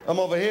I'm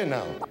over here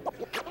now.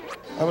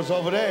 I was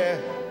over there.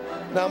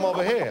 Now I'm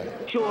over here.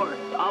 Sure,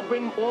 I'll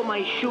bring all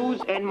my shoes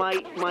and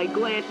my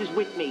glasses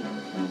with me,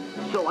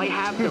 so I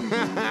have them.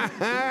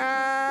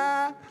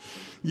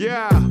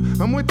 Yeah,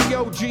 I'm with the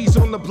OGs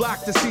on the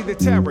block to see the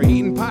terror.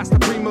 Eating pasta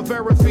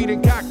primavera,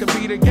 feeding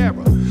cockabee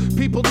together.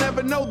 People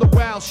never know the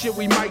wild shit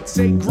we might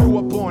say. Grew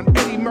up on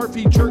Eddie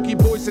Murphy, Jerky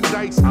Boys, and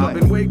Dice Clay. I've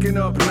been waking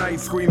up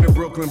nights screaming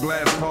Brooklyn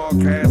Blast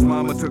podcast.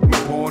 Mama took my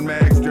porn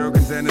mags,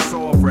 Jergens, and the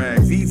soft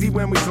rags. Easy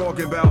when we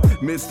talking about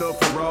Mr.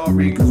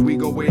 Ferrari, cause we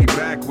go way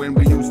back when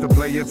we used to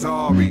play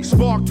Atari.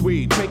 Sparked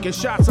weed, taking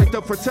shots like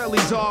the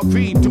Fratelli's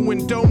RV.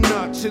 Doing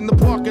donuts in the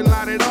parking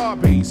lot at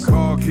Arby's.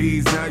 Car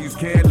keys, now you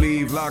can't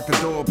leave. Lock the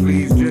door,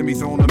 please.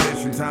 Jimmy's on a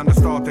mission. Time to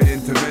start the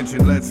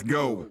intervention. Let's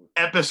go.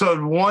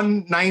 Episode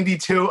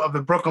 192 of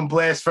the Brooklyn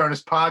Blast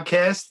Furnace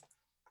podcast.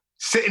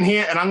 Sitting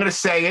here, and I'm going to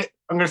say it.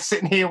 I'm going to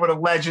sit in here with a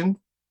legend.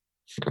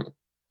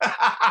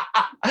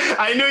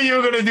 I knew you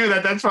were going to do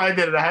that. That's why I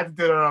did it. I had to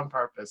do it on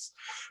purpose.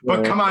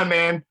 But come on,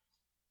 man.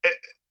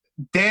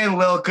 Dan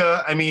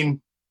Lilker, I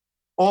mean,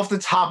 off the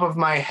top of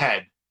my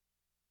head,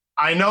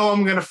 I know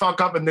I'm going to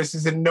fuck up, and this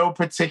is in no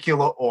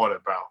particular order,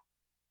 bro.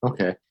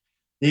 Okay.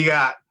 You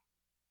got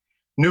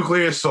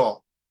Nuclear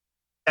Assault,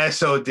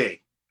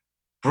 S.O.D,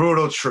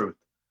 Brutal Truth,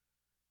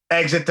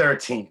 Exit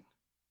 13,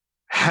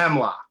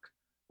 Hemlock,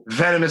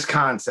 Venomous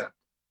Concept,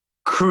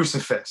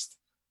 Crucifist,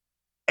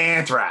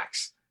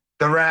 Anthrax,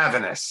 The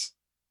Ravenous,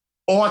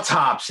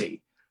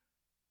 Autopsy.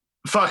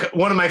 Fuck,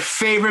 one of my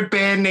favorite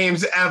band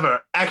names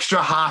ever,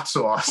 Extra Hot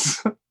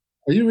Sauce. Are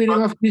you reading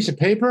off a piece of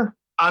paper?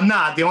 I'm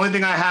not. The only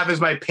thing I have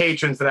is my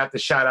patrons that I have to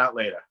shout out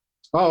later.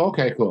 Oh,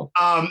 okay, cool.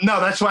 No,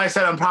 that's why I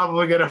said I'm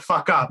probably going to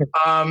fuck up.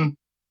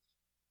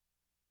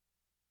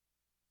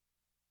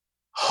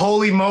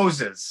 Holy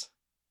Moses,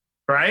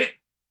 right?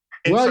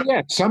 Well,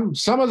 yeah, some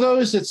of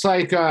those, it's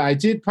like I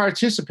did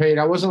participate.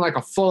 I wasn't like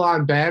a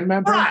full-on band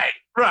member.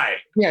 Right.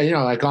 Yeah, you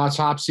know, like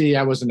Autopsy,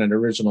 I wasn't an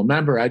original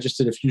member. I just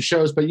did a few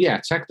shows. But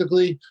yeah,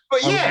 technically,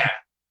 I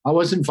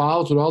was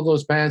involved with all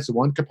those bands in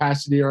one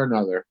capacity or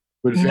another.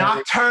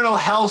 Nocturnal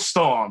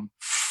Hellstorm.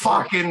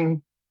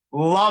 Fucking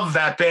love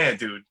that band,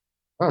 dude.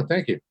 Oh,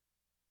 thank you.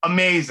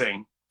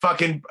 Amazing.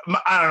 Fucking,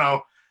 I don't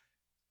know.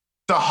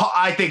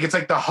 I think it's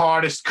like the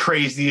hardest,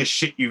 craziest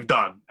shit you've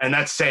done. And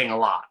that's saying a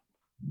lot.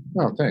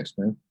 Oh, thanks,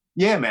 man.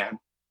 Yeah, man.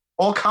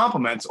 All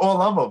compliments, all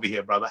love over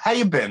here, brother. How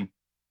you been?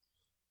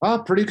 Oh,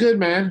 pretty good,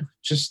 man.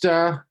 Just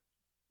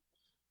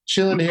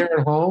chilling here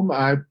at home.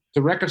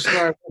 The record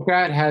store I work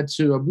at had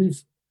to,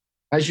 we've,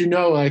 as you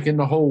know, like in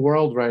the whole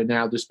world right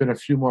now, there's been a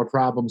few more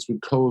problems with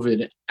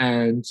COVID.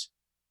 And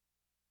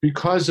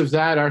because of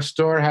that, our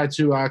store had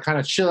to kind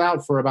of chill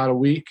out for about a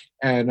week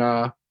and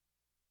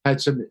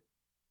had some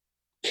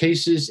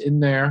cases in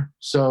there.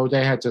 So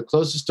they had to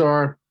close the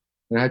store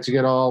and I had to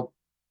get all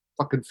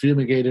fucking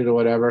fumigated or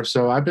whatever.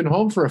 So I've been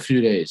home for a few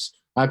days.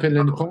 I've been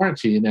in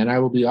quarantine and I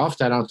will be off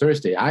that on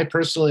Thursday. I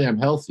personally am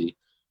healthy.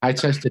 I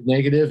tested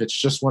negative. It's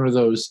just one of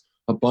those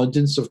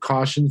abundance of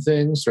caution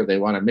things where they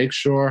want to make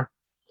sure.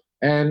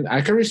 And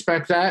I can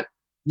respect that.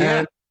 Yeah.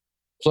 And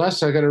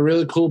plus, I got a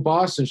really cool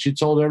boss and she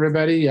told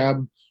everybody,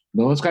 no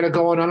one's got to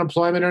go on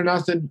unemployment or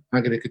nothing.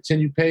 I'm going to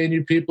continue paying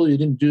you people. You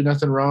didn't do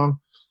nothing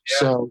wrong. Yeah.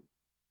 So,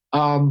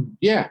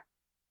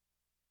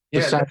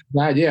 Besides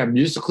that,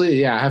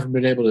 musically, I haven't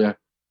been able to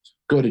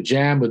go to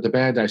jam with the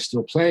band I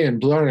still play in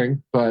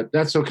Blurring, but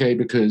that's okay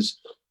because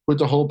with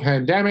the whole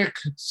pandemic,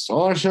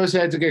 all our shows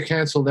had to get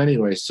canceled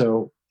anyway.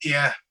 So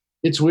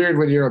it's weird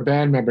when you're a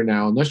band member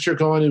now, unless you're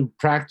going to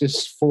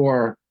practice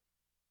for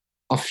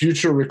a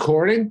future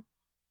recording,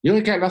 you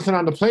ain't got nothing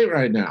on the plate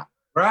right now.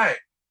 Right.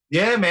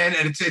 Yeah, man.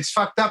 And it's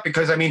fucked up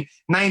because, I mean,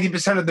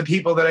 90% of the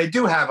people that I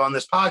do have on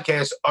this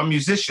podcast are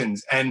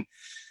musicians. And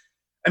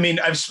I mean,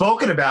 I've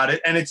spoken about it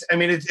and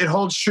it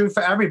holds true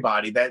for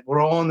everybody that we're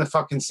all in the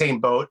fucking same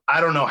boat. I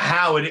don't know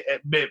how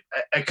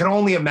I can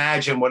only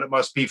imagine what it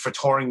must be for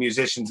touring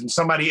musicians and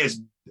somebody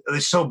is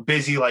so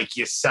busy like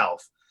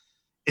yourself.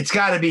 It's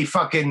got to be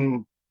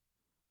fucking,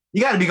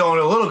 you got to be going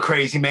a little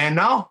crazy, man.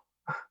 No?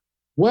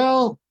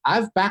 Well,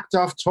 I've backed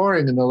off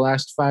touring in the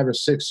last 5 or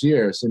 6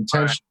 years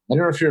intentionally. Right. I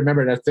don't know if you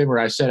remember that thing where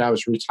I said I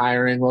was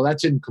retiring. Well, that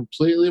didn't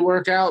completely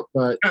work out,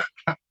 but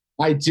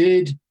I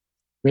did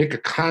make a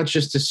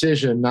conscious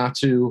decision not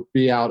to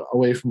be out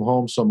away from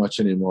home so much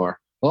anymore.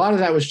 A lot of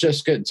that was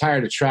just getting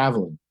tired of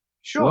traveling.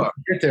 Sure. Once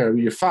you get there,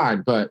 you're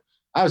fine. But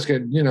I was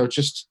getting,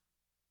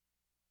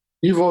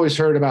 you've always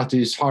heard about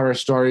these horror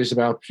stories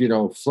about,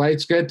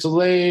 flights get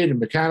delayed and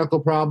mechanical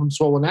problems.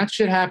 Well, when that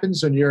shit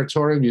happens when you're a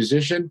touring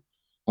musician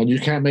and you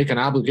can't make an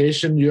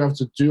obligation you have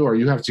to do, or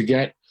you have to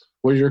get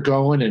where you're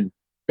going and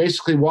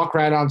basically walk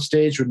right on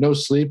stage with no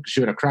sleep because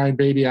you had a crying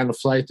baby on the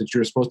flight that you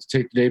were supposed to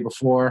take the day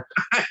before.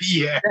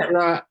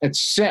 Et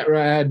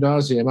cetera, ad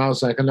nauseum. I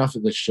was like, enough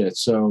of this shit.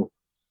 So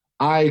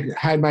I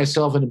had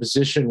myself in a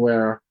position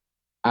where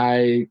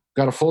I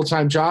got a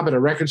full-time job at a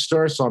record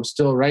store, so I'm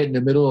still right in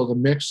the middle of the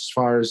mix as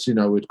far as,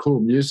 with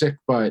cool music.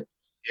 But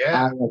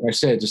like I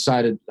said,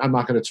 decided I'm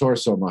not going to tour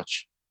so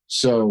much.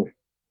 So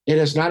it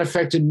has not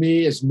affected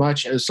me as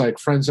much as like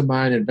friends of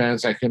mine in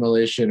bands like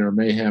Immolation or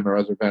Mayhem or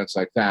other bands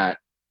like that,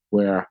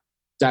 where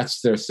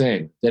that's their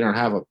thing. They don't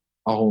have a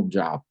home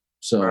job.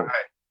 So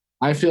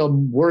I feel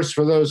worse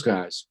for those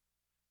guys.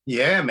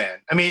 Yeah, man.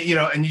 I mean,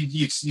 and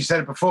you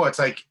said it before. It's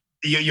like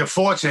you're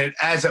fortunate,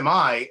 as am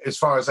I, as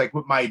far as like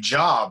with my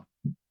job.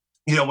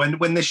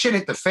 When the shit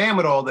hit the fan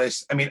with all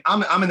this, I mean,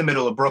 I'm in the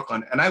middle of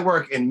Brooklyn and I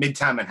work in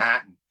Midtown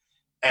Manhattan.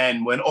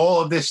 And when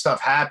all of this stuff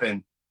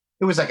happened,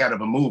 it was like out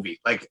of a movie.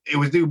 Like it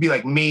would be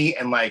like me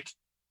and like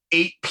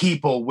 8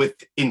 people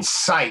in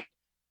sight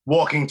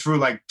walking through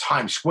like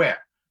Times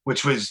Square,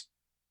 which was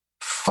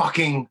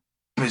fucking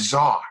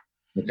bizarre.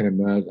 I can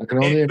imagine. I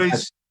can only imagine.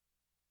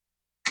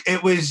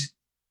 It was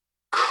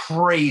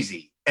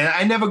crazy. And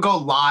I never go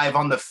live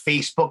on the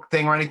Facebook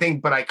thing or anything,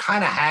 but I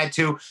kind of had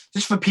to,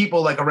 just for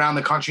people like around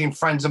the country and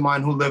friends of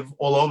mine who live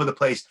all over the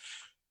place,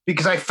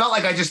 because I felt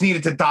like I just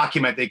needed to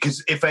document it.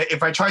 Because if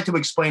I tried to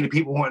explain to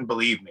people who wouldn't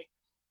believe me,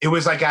 it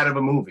was like out of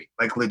a movie,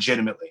 like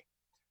legitimately.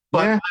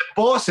 But my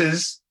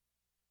bosses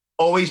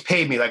always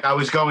paid me. Like I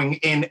was going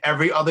in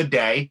every other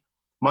day,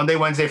 Monday,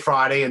 Wednesday,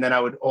 Friday, and then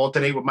I would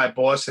alternate with my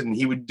boss and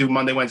he would do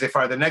Monday, Wednesday,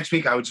 Friday. The next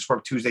week I would just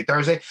work Tuesday,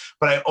 Thursday,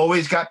 but I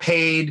always got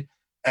paid.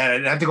 And I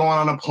didn't have to go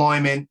on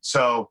unemployment.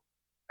 So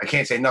I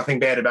can't say nothing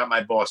bad about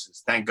my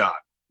bosses. Thank God.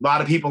 A lot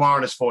of people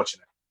aren't as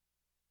fortunate.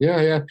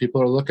 Yeah.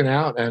 People are looking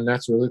out, and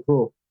that's really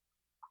cool.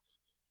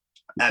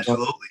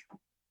 Absolutely.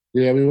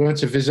 Yeah, we went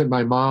to visit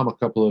my mom a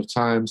couple of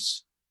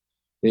times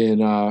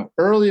in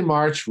early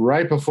March,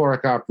 right before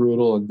it got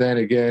brutal, and then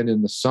again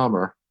in the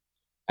summer.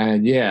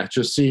 And yeah,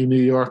 just seeing New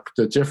York,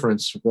 the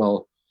difference.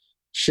 Well,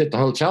 shit, the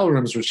hotel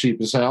rooms were cheap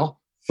as hell.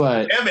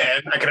 But yeah,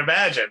 man, I can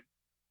imagine.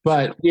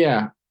 But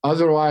yeah.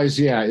 Otherwise,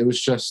 yeah, it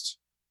was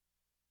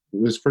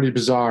pretty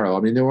bizarre. I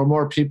mean, there were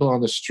more people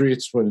on the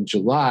streets when in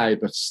July,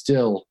 but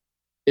still,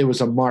 it was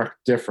a marked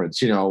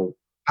difference, Oh,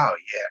 yeah.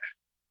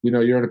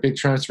 You're in a big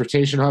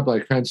transportation hub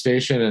like Penn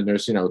Station, and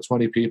there's,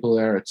 20 people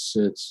there. It's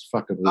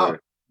fucking weird. Oh,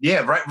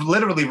 yeah, right.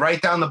 Literally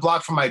right down the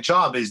block from my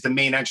job is the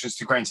main entrance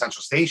to Grand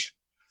Central Station.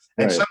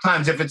 And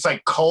sometimes if it's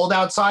like cold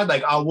outside,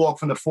 like I'll walk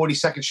from the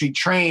 42nd Street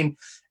train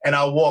and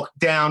I'll walk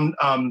down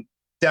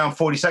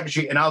 42nd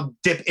Street and I'll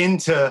dip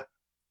into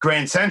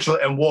Grand Central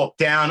and walk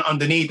down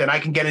underneath, and I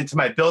can get into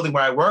my building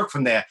where I work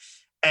from there.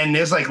 And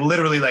there's like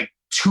literally like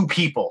 2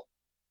 people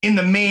in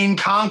the main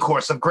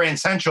concourse of Grand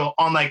Central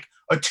on like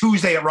a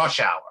Tuesday at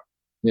rush hour.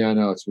 Yeah, I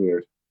know, it's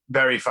weird.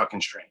 Very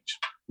fucking strange.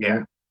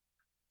 Yeah.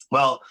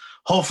 Well,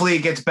 hopefully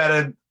it gets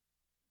better.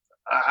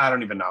 I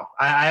don't even know.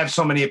 I have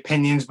so many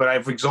opinions, but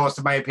I've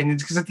exhausted my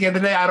opinions because at the end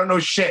of the day, I don't know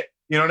shit.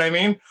 You know what I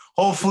mean?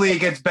 Hopefully it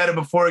gets better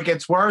before it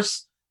gets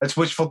worse. That's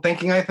wishful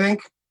thinking, I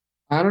think.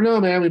 I don't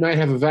know, man. We might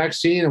have a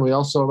vaccine, and we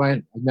also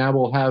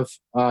we'll have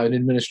an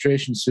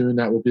administration soon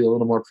that will be a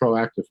little more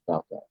proactive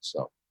about that.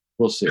 So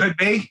we'll see. Could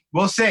be.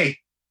 We'll see.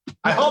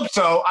 I hope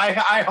so.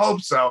 I hope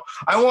so.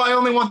 I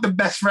only want the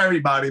best for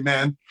everybody,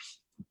 man.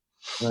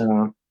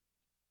 So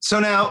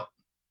now,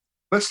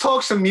 let's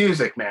talk some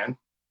music, man,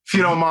 if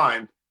you don't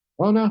mind.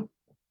 Oh, no.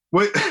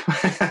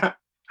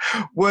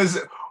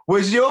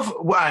 Was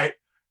your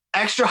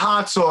Extra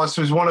Hot Sauce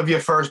was one of your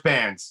first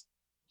bands?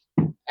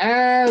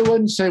 I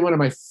wouldn't say one of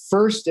my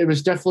first. It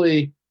was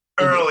definitely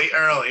early.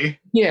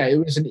 Yeah, it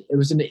was an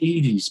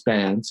 80s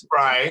band.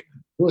 Right. It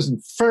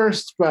wasn't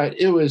first, but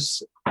it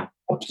was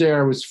up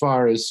there as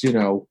far as,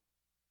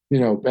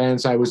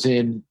 bands I was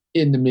in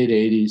the mid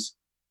 80s,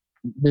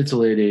 mid to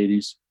late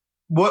 80s.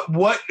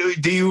 What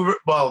do you,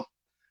 well,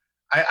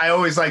 I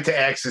always like to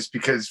ask this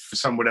because for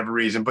some whatever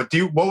reason, but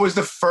what was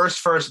the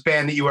first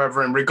band that you were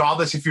ever in,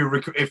 regardless if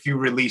you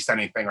released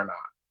anything or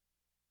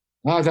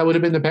not? That would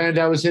have been the band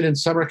I was in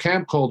summer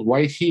camp called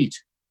White Heat.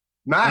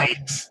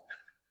 Nice.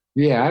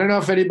 Yeah, I don't know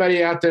if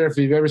anybody out there, if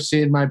you've ever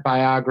seen my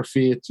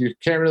biography, you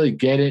can't really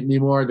get it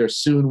anymore. There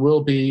soon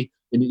will be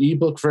an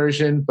ebook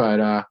version, but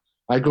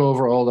I go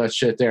over all that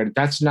shit there.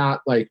 That's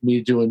not like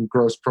me doing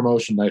gross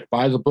promotion, like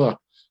buy the book.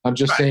 I'm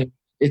just saying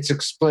it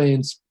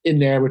explains in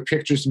there with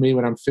pictures of me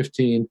when I'm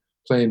 15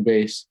 playing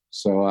bass.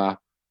 So nice.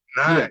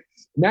 Yeah.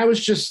 And that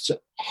was just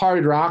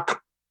hard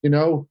rock,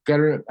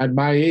 at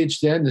my age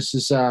then. This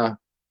is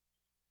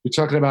we're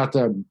talking about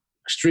the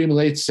extreme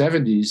late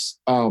 70s.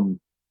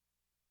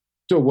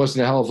 There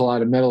wasn't a hell of a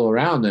lot of metal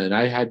around then.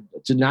 I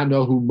did not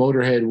know who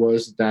Motorhead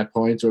was at that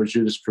point, or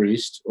Judas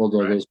Priest,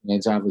 although those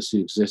bands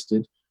obviously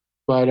existed.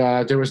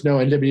 But there was no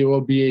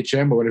NWO,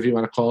 BHM, or whatever you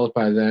want to call it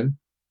by then.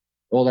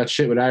 All that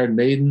shit with Iron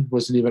Maiden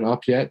wasn't even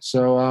up yet.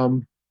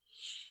 So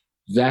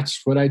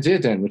that's what I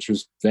did then, which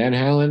was Van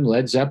Halen,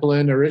 Led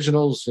Zeppelin,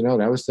 originals.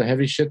 That was the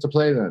heavy shit to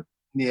play then.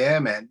 Yeah,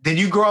 man. Did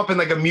you grow up in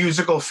like a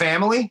musical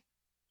family?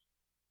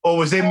 Or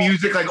was there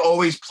music like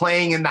always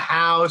playing in the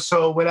house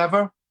or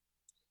whatever?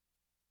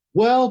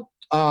 Well,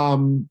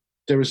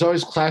 there was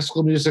always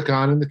classical music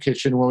on in the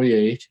kitchen when we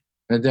ate.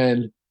 And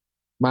then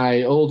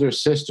my older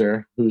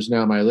sister, who's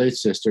now my late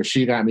sister,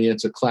 she got me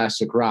into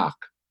classic rock.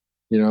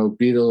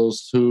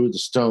 Beatles, Who, the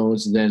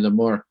Stones, and then the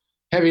more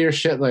heavier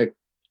shit like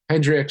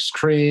Hendrix,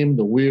 Cream,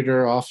 the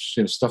weirder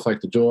stuff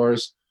like the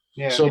Doors.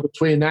 Yeah. So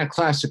between that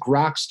classic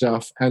rock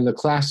stuff and the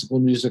classical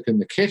music in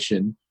the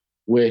kitchen,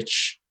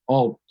 which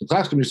all the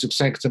classical music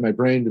sank into my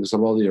brain because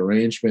of all the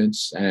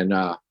arrangements and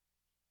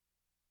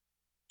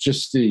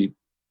just the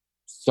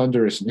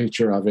thunderous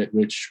nature of it,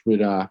 which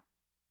would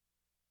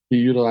be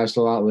utilized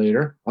a lot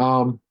later.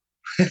 So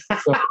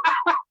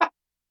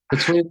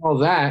between all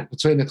that,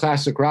 between the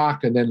classic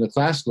rock and then the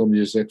classical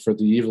music for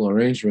the evil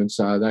arrangements,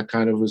 that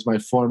kind of was my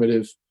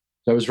formative.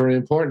 That was very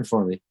important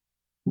for me.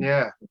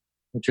 Yeah.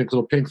 I drink a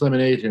little pink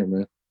lemonade here,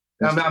 man.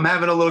 I'm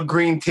having a little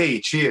green tea.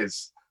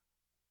 Cheers.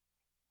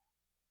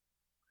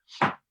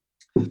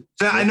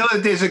 So I know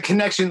that there's a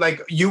connection.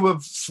 Like you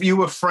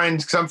were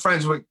friends because I'm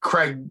friends with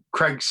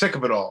Craig Sick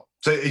of It All.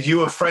 So you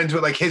were friends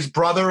with like his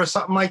brother or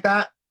something like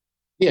that.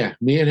 Yeah,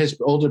 me and his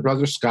older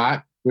brother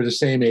Scott were the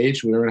same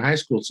age. We were in high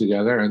school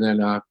together, and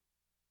then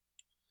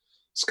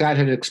Scott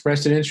had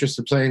expressed an interest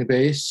in playing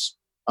bass,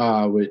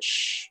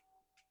 which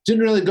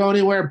didn't really go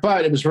anywhere.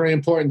 But it was very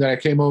important that I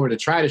came over to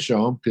try to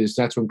show him because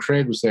that's when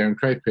Craig was there, and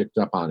Craig picked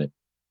up on it.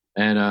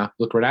 And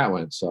look where that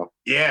went. So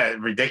yeah,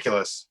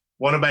 ridiculous.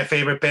 One of my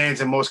favorite bands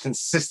and most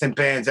consistent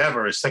bands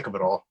ever is Sick of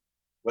It All.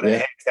 With a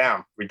hands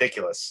down,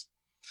 ridiculous.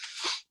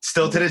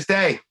 Still to this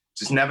day,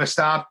 just never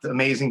stopped.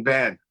 Amazing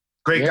band,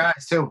 great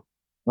guys too.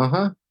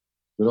 Good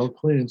old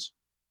Queens.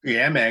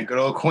 Yeah, man, good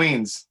old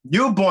Queens.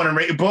 You were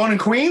born in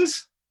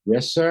Queens?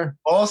 Yes, sir.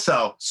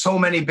 Also, so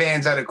many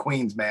bands out of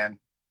Queens, man.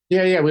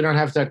 Yeah. We don't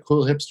have that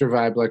cool hipster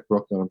vibe like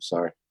Brooklyn. I'm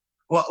sorry.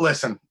 Well,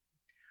 listen,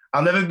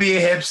 I'll never be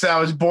a hipster.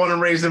 I was born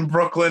and raised in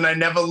Brooklyn. I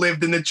never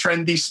lived in the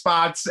trendy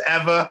spots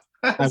ever.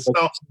 I'm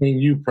saying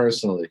you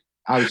personally.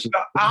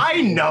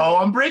 I know.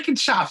 I'm breaking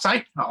chops.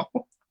 I know.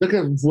 Look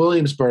at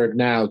Williamsburg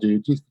now,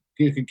 dude.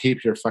 You can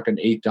keep your fucking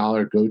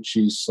 $8 goat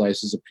cheese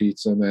slices of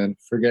pizza, man.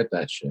 Forget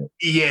that shit.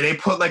 Yeah, they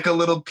put like a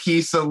little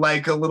piece of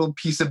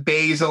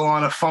basil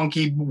on a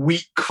funky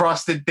wheat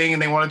crusted thing,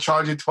 and they want to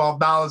charge you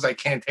 $12. I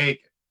can't take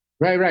it.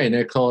 Right. And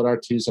they call it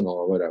artisanal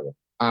or whatever.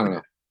 I don't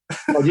know.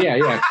 Oh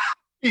yeah.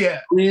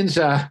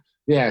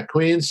 Yeah.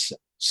 Queens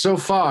so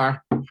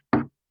far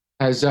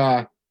has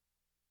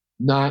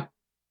not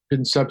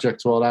been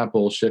subject to all that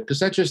bullshit because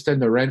that's just in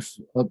the rent.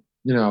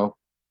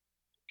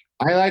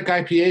 I like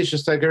IPAs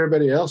just like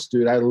everybody else,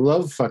 dude. I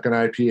love fucking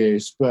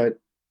IPAs, but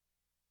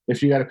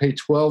if you got to pay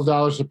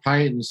 $12 a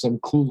pint in some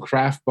cool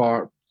craft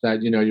bar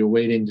that you're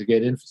waiting to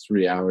get in for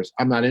 3 hours,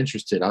 I'm not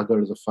interested. I'll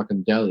go to the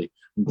fucking deli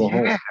and go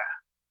home.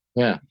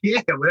 Yeah,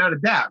 without a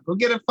doubt. Go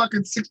get a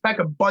fucking 6-pack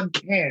of Bud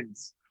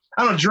cans.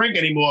 I don't drink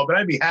anymore, but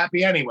I'd be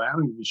happy anyway. I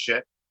don't give a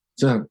shit.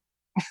 So,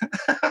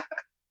 all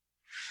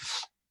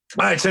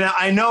right, so now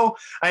I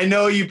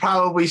know you're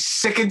probably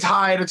sick and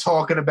tired of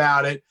talking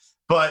about it,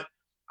 but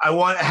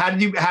how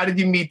did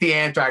you meet the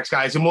Anthrax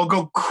guys? And we'll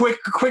go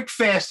quick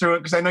fast through it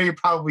because I know you're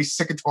probably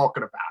sick of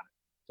talking about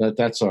it.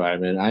 That's all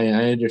right, man.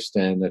 I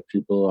understand that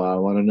people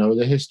want to know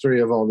the history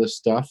of all this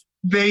stuff.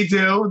 They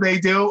do.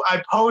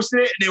 I posted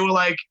it and they were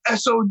like,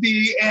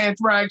 S.O.D,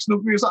 Anthrax,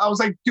 nuclear. I was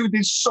like, dude,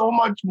 there's so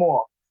much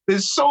more.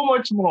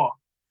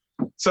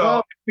 So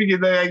I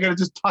figured that I got to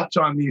just touch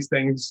on these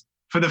things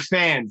for the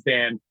fans,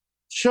 Dan.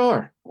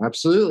 Sure.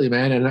 Absolutely,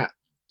 man. And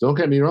don't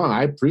get me wrong.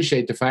 I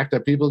appreciate the fact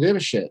that people give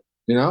a shit.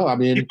 I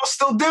mean, people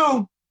still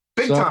do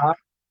big time.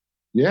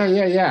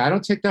 Yeah. I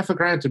don't take that for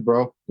granted,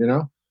 bro.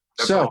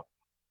 So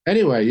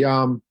anyway,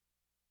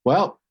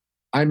 well,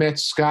 I met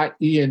Scott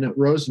Ian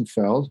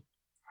Rosenfeld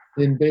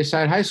in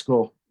Bayside High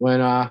School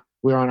when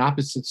we were on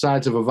opposite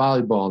sides of a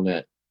volleyball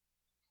net.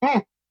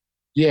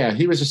 Yeah,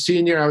 he was a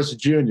senior. I was a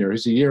junior.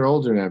 He's a year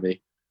older than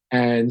me.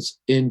 And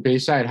in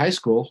Bayside High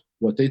School,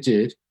 what they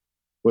did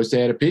was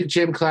they had a big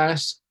gym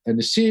class, and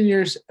the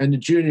seniors and the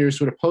juniors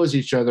would oppose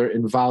each other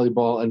in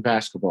volleyball and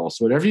basketball.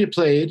 So whatever you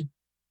played,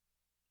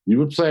 you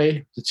would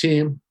play the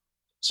team.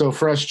 So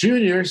for us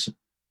juniors,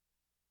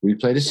 we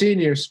played the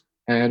seniors.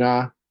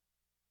 And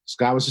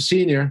Scott was a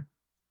senior.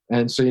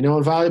 And so, in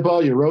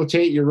volleyball, you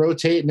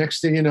rotate.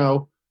 Next thing you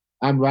know,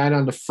 I'm right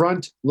on the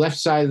front left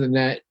side of the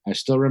net. I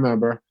still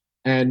remember.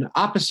 And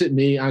opposite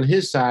me on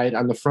his side,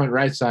 on the front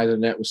right side of the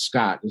net, was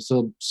Scott, this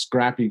little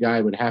scrappy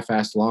guy with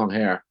half-assed long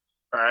hair.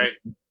 All right.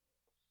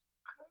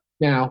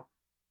 Now,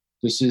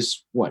 this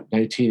is,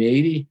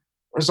 1980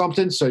 or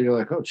something? So you're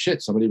like, oh,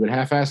 shit, somebody with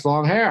half-assed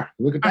long hair.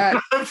 Look at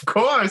that. Of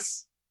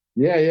course.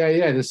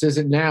 Yeah. This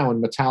isn't now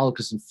in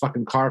Metallica's and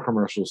fucking car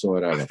commercials or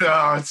whatever.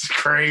 Oh, it's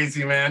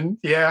crazy, man.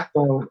 Yeah.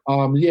 So,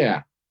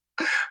 yeah.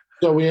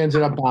 So we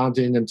ended up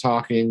bonding and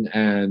talking,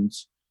 and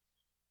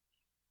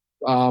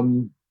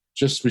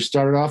we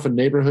started off as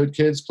neighborhood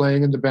kids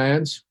playing in the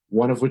bands,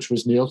 one of which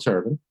was Neil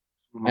Turbin.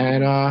 Mm-hmm.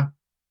 And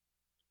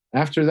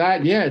after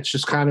that, it's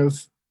just kind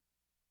of,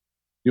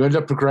 you end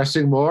up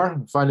progressing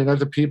more, finding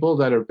other people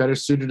that are better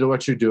suited to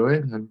what you're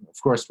doing. And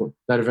of course,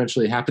 that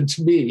eventually happened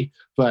to me,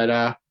 but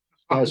that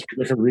was for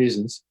different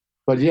reasons.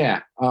 But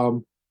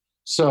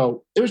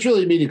so it was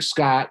really meeting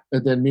Scott,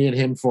 and then me and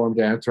him formed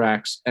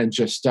Anthrax and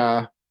just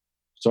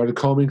started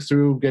combing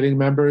through, getting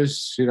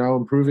members,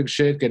 improving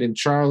shit, getting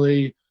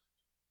Charlie.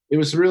 It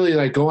was really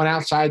like going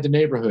outside the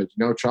neighborhood.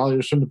 Charlie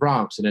was from the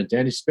Bronx, and then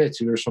Danny Spitz,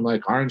 he was from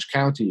like Orange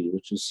County,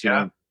 which is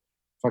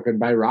fucking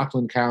by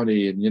Rockland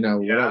County and,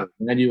 whatever.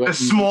 And then the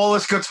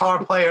smallest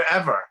guitar player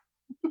ever.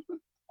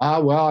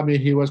 Well, I mean,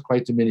 he was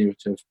quite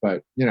diminutive,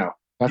 but,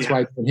 that's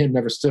why him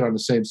never stood on the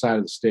same side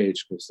of the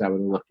stage because that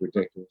would have looked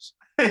ridiculous.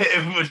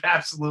 It would,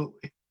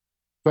 absolutely.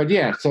 But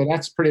yeah, so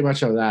that's pretty much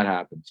how that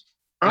happened.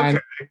 Okay. And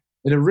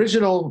an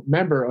original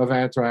member of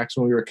Anthrax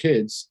when we were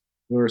kids,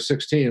 when we were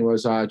 16,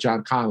 was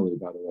John Connolly,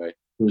 by the way,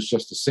 who was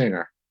just a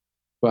singer.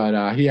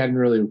 But he hadn't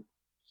really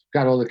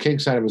got all the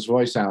kinks out of his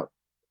voice out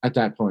at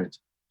that point.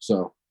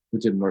 So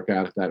it didn't work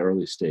out at that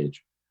early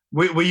stage.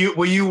 Were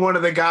you one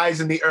of the guys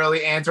in the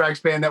early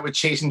Anthrax band that were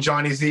chasing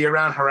Johnny Z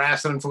around,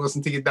 harassing him to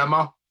listen to your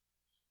demo?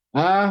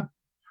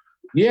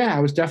 Yeah, I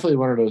was definitely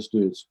one of those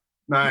dudes.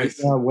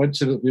 Nice.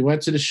 We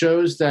went to the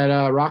shows that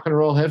Rock and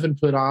Roll Heaven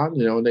put on,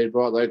 and they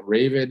brought like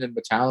Raven and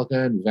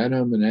Metallica and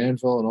Venom and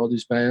Anvil and all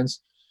these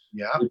bands.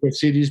 Yeah. We would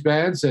see these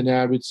bands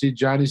and we'd see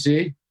Johnny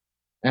Z.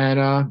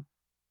 And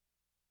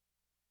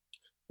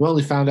we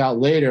only found out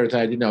later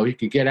that, he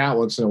could get out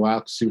once in a while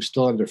because he was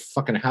still under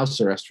fucking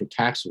house arrest for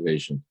tax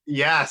evasion.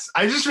 Yes.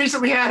 I just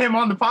recently had him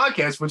on the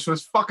podcast, which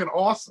was fucking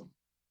awesome.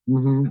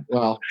 Mm-hmm.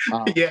 Well,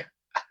 yeah.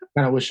 I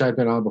kind of wish I'd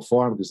been on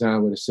before him because then I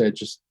would have said,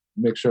 just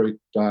make sure he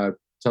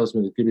tells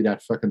me to give me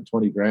that fucking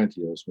 $20,000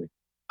 he owes me.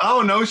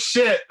 Oh, no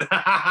shit.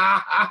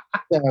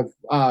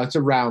 It's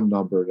a round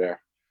number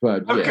there.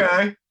 But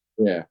okay.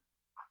 Yeah.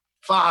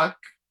 Fuck.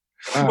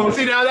 Well,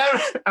 see, now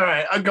that... All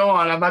right, I'll go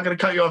on. I'm not going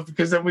to cut you off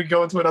because then we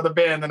go into another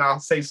band and I'll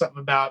say something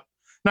about...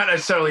 Not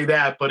necessarily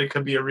that, but it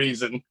could be a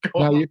reason.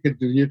 You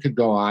could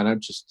go on.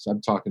 I'm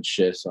talking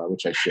shit,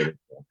 which I shouldn't.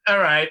 All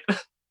right.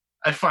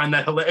 I find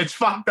that hilarious. It's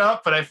fucked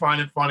up, but I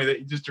find it funny that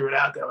you just threw it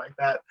out there like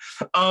that.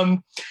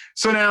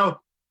 So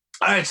now,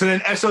 all right, so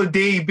then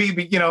S.O.D.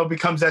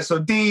 becomes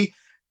S.O.D.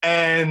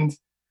 And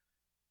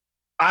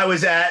I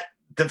was at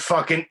the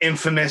fucking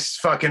infamous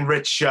fucking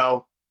Rich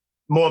show,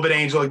 Morbid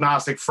Angel,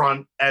 Agnostic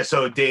Front,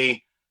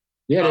 S.O.D.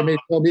 Yeah, they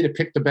told me to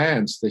pick the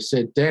bands. They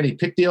said, Danny,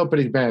 pick the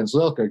opening bands.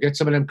 Lilker, get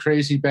some of them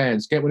crazy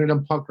bands. Get one of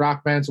them punk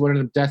rock bands, one of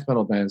them death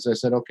metal bands. I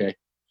said, okay.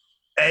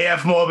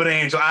 AF Morbid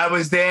Angel. I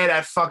was there.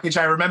 That fucking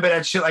shit. I remember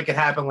that shit like it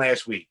happened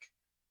last week.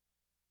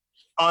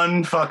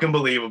 Unfucking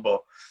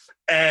believable.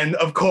 And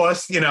of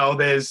course,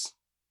 there's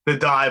the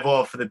dive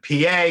off for the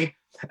PA.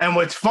 And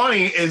what's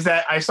funny is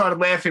that I started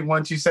laughing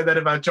once you said that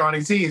about Johnny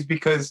Z is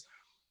because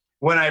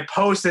when I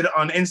posted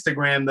on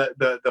Instagram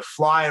the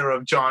flyer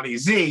of Johnny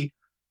Z,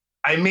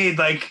 I made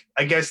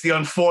I guess the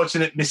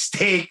unfortunate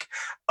mistake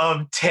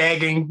of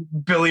tagging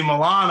Billy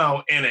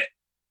Milano in it.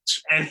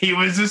 And he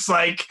was just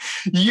like,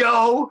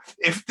 yo,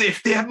 if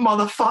that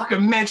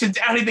motherfucker mentions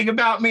anything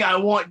about me, I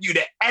want you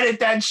to edit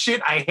that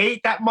shit. I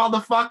hate that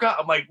motherfucker.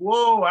 I'm like,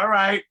 whoa, all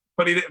right.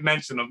 But he didn't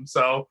mention him.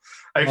 So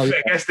I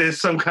guess there's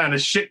some kind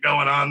of shit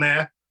going on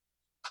there.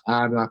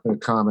 I'm not going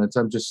to comment.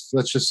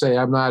 Let's just say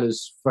I'm not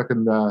as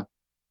fucking, not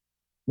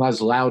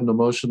as loud and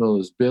emotional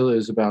as Bill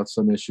is about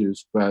some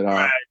issues, but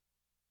right.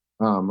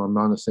 I'm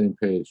on the same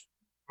page.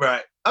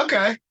 Right.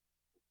 Okay.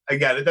 I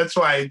got it. That's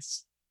why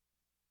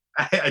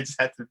I just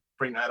had to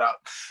bring that up.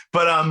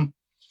 But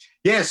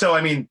yeah, so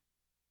I mean,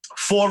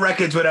 4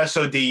 records with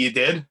S.O.D. you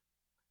did.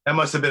 That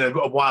must have been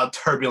a wild,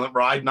 turbulent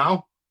ride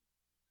now.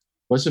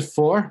 Was it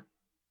 4?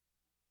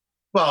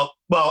 Well,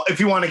 if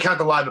you want to count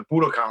the live at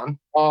Budokan.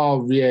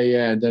 Oh,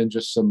 yeah, and then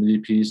just some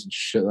EPs and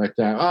shit like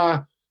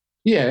that.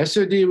 Yeah,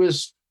 S.O.D.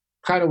 was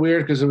kind of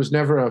weird because it was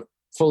never a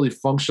fully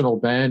functional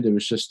band. It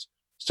was just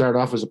started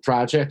off as a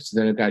project,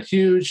 then it got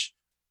huge.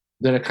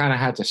 Then it kind of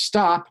had to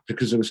stop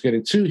because it was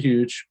getting too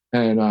huge.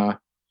 And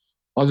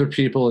other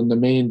people in the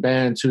main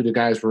band, 2 the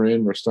guys were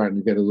in, were starting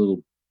to get a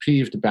little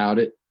peeved about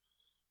it.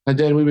 And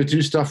then we would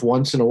do stuff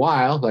once in a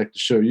while, like the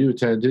show you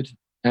attended.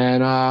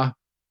 And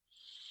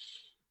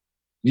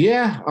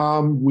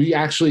we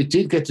actually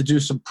did get to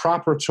do some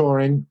proper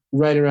touring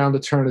right around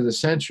the turn of the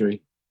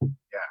century. Yeah.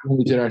 When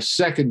we did our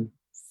second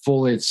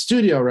full-length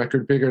studio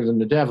record, Bigger Than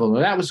the Devil.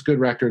 Now, that was a good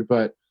record,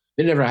 but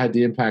it never had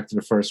the impact of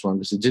the first one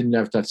because it didn't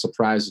have that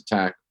surprise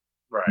attack.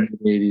 Right.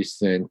 80s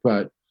thing.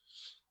 But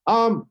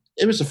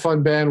it was a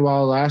fun band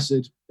while it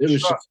lasted. It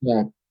was just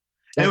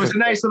it was a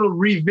nice little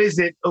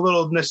revisit, a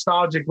little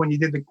nostalgic when you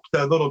did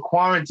the little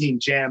quarantine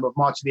jam of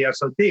March of the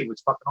S.O.D. It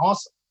was fucking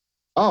awesome.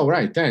 Oh,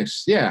 right.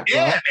 Thanks. Yeah.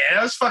 Yeah, man.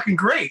 That was fucking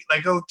great.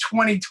 Like a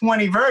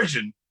 2020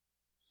 version.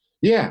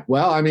 Yeah.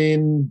 Well, I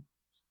mean,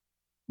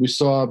 we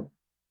saw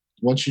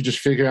once you just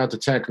figure out the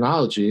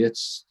technology,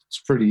 it's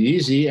pretty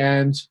easy.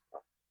 And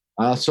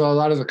I saw a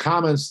lot of the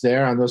comments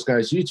there on those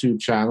guys' YouTube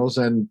channels,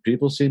 and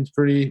people seemed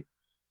pretty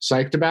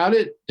psyched about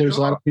it. There's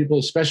a lot of people,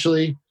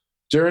 especially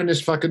during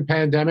this fucking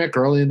pandemic,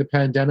 early in the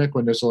pandemic,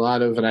 when there's a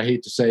lot of, and I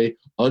hate to say,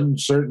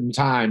 uncertain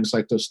times,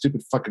 like those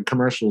stupid fucking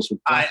commercials. With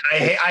I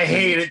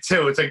hate it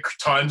too. It's like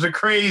times are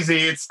crazy.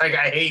 It's like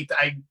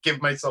I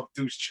give myself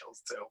douche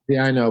chills too.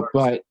 Yeah, I know,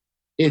 but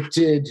it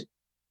did.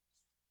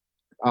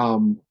 A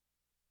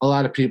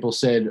lot of people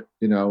said,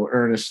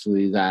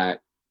 earnestly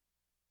that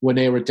when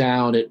they were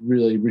down, it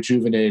really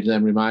rejuvenated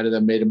them, reminded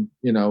them, made them,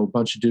 a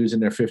bunch of dudes in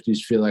their 50s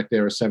feel like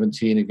they were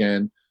 17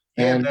 again.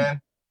 Yeah, and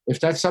man. If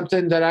that's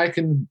something that I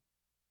can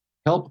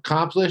help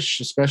accomplish,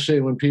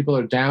 especially when people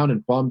are down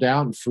and bummed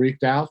out and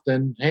freaked out,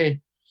 then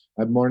hey,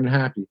 I'm more than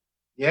happy.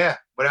 Yeah,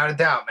 without a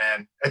doubt,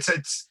 man.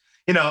 It's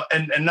you know,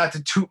 and not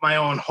to toot my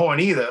own horn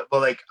either,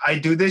 but like I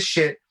do this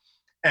shit,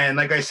 and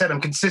like I said,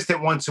 I'm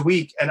consistent once a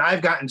week, and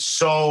I've gotten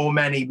so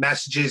many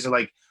messages and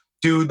like,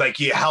 dude, like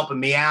you're helping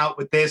me out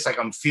with this. Like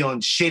I'm feeling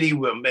shitty.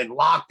 I'm in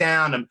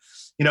lockdown. I'm,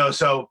 you know,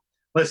 so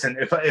listen,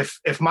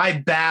 if my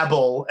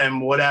babble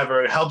and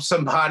whatever helps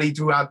somebody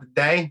throughout the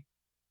day,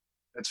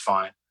 that's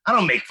fine. I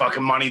don't make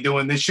fucking money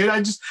doing this shit.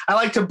 I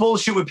like to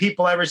bullshit with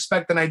people I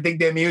respect and I dig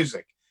their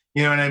music.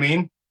 You know what I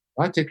mean?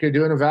 I think you're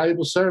doing a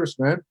valuable service,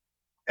 man.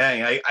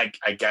 Hey,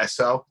 I guess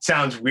so. It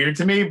sounds weird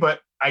to me,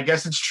 but I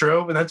guess it's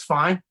true, and that's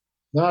fine.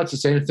 No, it's the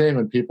same thing.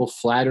 When people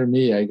flatter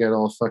me, I get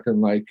all fucking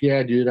like,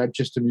 yeah, dude, I'm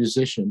just a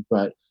musician.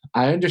 But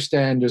I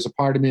understand there's a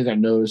part of me that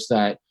knows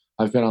that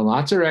I've been on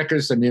lots of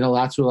records that mean a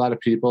lot to a lot of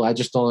people. I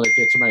just don't let it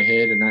get to my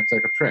head and act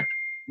like a prick.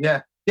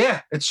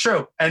 Yeah, it's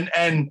true.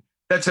 And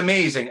that's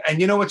amazing.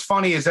 And you know what's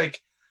funny is like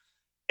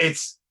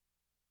it's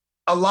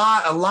a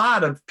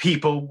lot of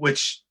people,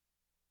 which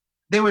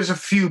there was a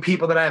few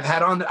people that I've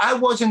had on that I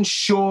wasn't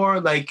sure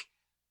like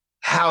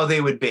how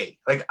they would be.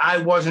 Like I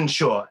wasn't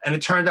sure. And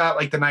it turned out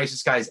like the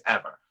nicest guys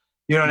ever.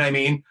 You know what I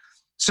mean?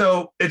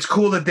 So it's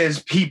cool that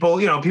there's people,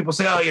 you know, people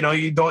say, oh, you know,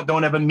 you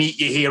don't ever meet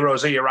your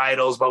heroes or your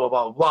idols, blah, blah,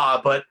 blah,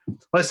 blah. But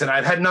listen,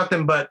 I've had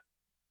nothing but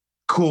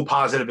cool,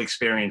 positive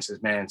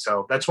experiences, man.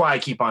 So that's why I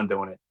keep on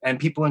doing it. And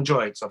people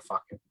enjoy it. So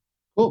fuck it.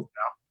 Cool.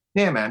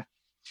 You know? Yeah, man.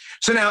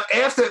 So now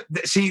after,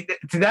 see,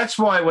 that's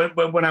why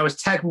when I was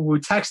we were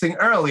texting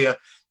earlier,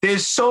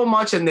 there's so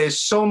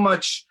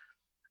much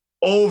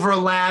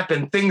overlap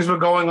and things were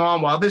going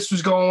on while this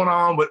was going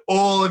on with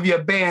all of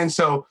your bands.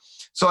 So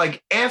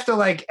like after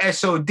like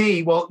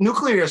S.O.D, well,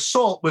 Nuclear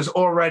Assault was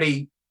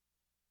already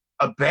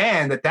a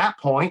band at that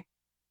point.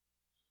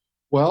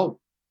 Well,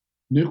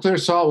 Nuclear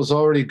Assault was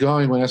already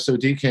going when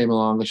S.O.D came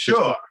along.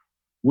 Sure.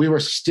 We were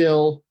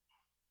still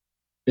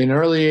in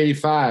early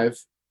 '85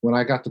 when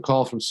I got the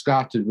call from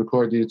Scott to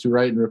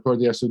write and record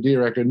the S.O.D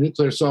record.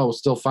 Nuclear Assault was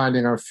still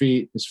finding our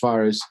feet as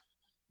far as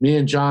me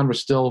and John were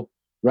still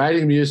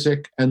writing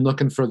music and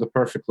looking for the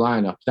perfect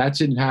lineup. That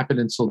didn't happen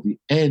until the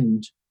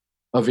end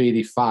of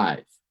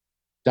 '85.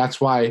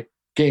 That's why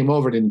Game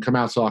Over didn't come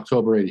out till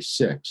October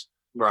 '86.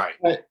 Right.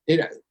 But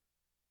it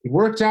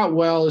worked out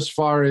well as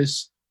far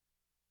as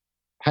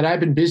had I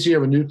been busier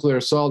with Nuclear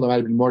Assault, it might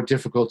have been more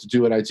difficult to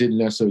do what I did in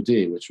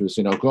S.O.D, which was,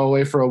 you know, go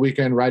away for a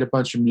weekend, write a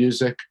bunch of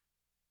music.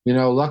 You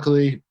know,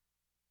 luckily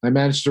I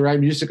managed to write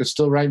music and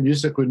still write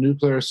music with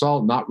Nuclear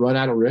Assault, not run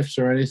out of riffs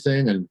or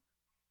anything.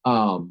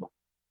 And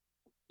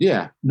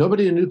yeah,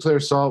 nobody in Nuclear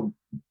Assault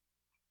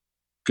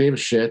gave a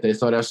shit. They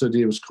thought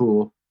S.O.D was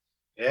cool.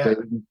 Yeah.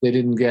 They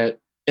didn't get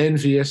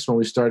envious when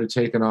we started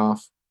taking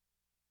off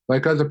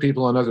like other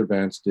people on other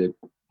bands did.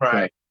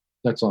 Right.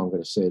 But that's all I'm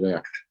going to say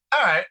there.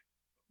 All right.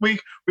 We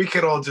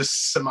could all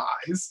just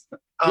surmise.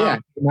 Yeah,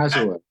 as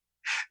well.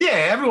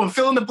 Yeah, everyone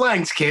fill in the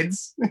blanks,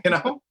 kids. You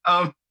know?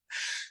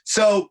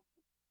 So,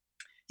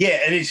 yeah,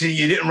 and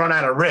you didn't run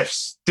out of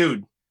riffs.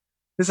 Dude,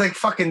 it's like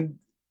fucking,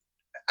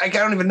 I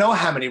don't even know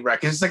how many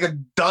records. It's like a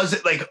dozen,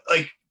 like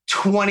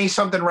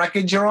 20-something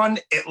records you're on,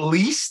 at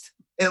least.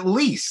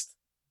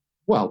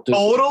 Well,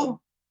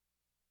 total?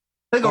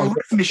 Like a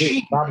riff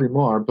machine. Probably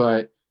more,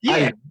 but yeah.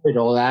 I did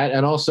all that.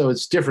 And also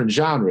it's different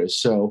genres.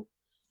 So,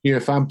 you know,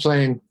 if I'm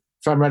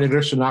writing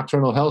riffs for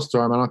Nokturnal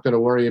Hellstorm, I'm not going to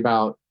worry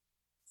about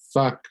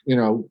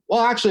well,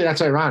 actually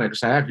that's ironic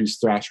because I have these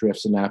thrash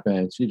riffs in that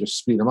band. So you just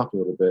speed them up a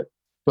little bit.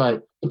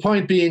 But the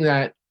point being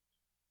that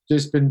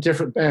there's been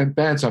different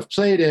bands I've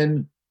played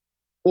in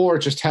or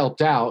just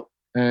helped out,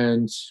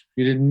 and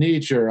you didn't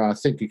need your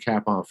thinking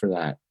cap on for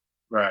that.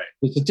 Right.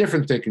 It's a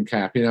different thinking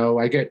cap. You know,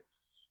 I get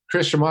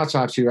Chris from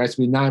Autopsy writes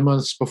me 9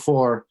 months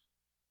before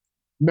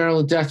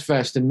Maryland Death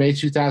Fest in May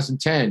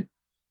 2010.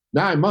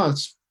 9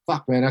 months?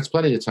 Fuck, man, that's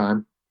plenty of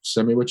time.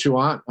 Send me what you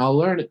want. I'll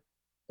learn it.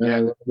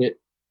 And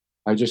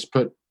I just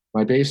put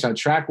my bass on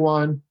track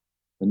 1,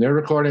 and they're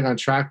recording on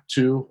track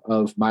 2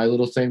 of my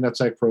little thing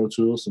that's like Pro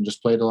Tools, and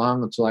just played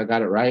along until I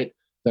got it right.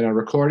 Then I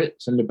record it,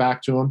 send it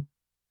back to them.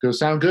 Go,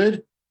 sound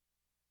good?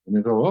 And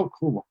they go, oh,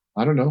 cool.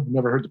 I don't know.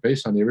 Never heard the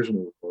bass on the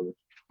original recording.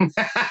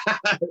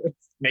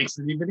 Makes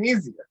it even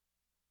easier.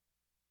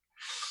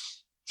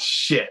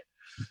 Shit.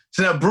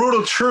 So now,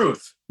 Brutal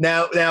Truth.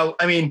 Now,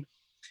 I mean,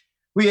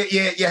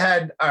 you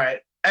had, all right,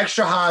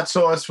 Extra Hot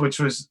Sauce, which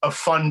was a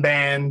fun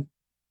band.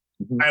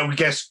 Mm-hmm. I would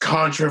guess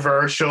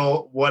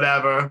controversial,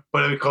 whatever,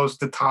 but it goes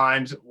to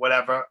times,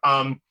 whatever.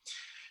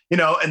 You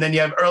know, and then you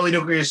have Early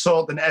Nuclear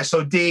Assault and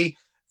S.O.D.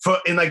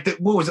 in like,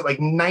 what was it, like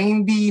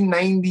 90,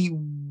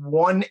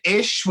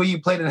 91-ish, where you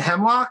played in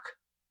Hemlock?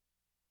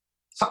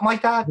 Something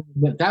like that?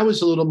 That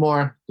was a little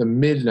more the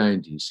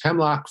mid-90s.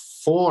 Hemlock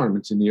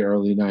formed in the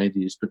early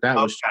 90s, but that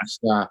was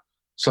just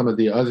some of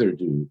the other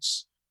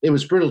dudes. It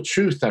was Brutal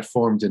Truth that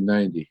formed in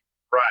 90.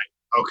 Right,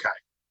 okay.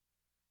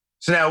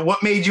 So now,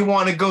 what made you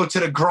want to go to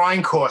the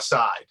grindcore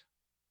side?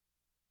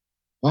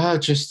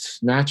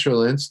 Just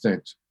natural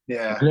instinct.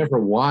 Yeah. I never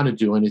want to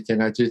do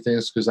anything. I do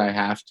things because I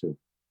have to.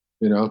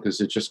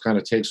 because it just kind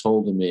of takes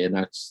hold of me, and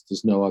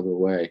there's no other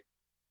way.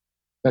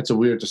 That's a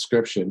weird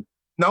description.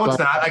 No, it's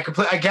not.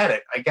 I get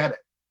it.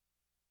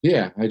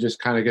 Yeah, I just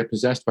kind of get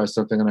possessed by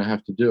something and I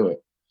have to do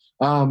it.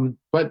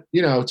 But,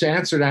 to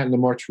answer that in the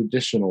more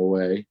traditional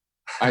way,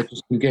 I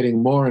just been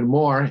getting more and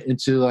more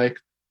into like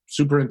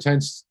super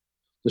intense,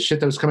 the shit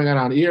that was coming out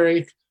on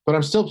Earache, but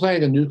I'm still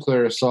playing a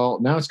Nuclear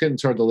Assault. Now it's getting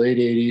toward the late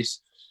 80s,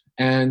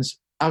 and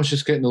I was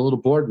just getting a little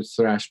bored with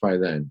thrash by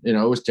then. It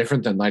was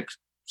different than like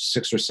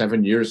 6 or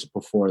 7 years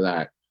before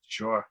that.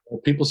 Sure.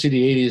 People see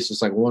the 80s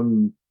as like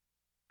one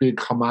big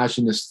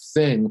homogenous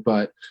thing,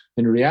 but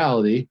in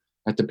reality,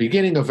 at the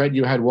beginning of it,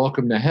 you had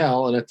Welcome to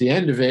Hell, and at the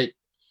end of it,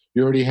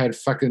 you already had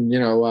fucking,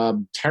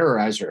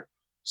 Terrorizer.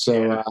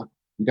 So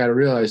you got to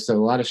realize that a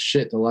lot of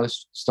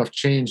stuff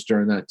changed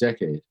during that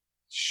decade.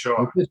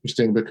 Sure. It's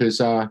interesting because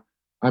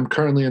I'm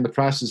currently in the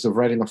process of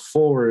writing a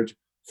foreword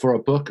for a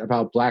book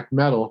about black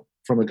metal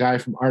from a guy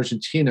from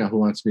Argentina who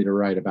wants me to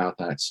write about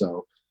that.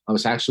 So I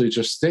was actually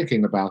just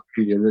thinking about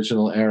the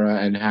original era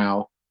and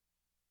how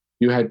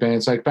you had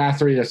bands like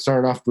Bathory that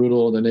started off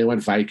brutal, and then they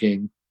went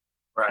Viking.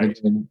 Right.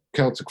 And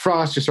Celtic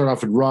Frost, you start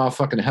off with raw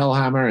fucking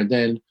Hellhammer, and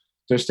then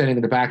they're standing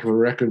in the back of a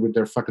record with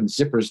their fucking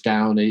zippers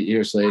down 8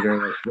 years later.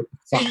 Like, what the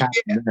fuck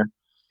happened there?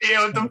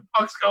 Yeah, what the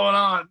fuck's going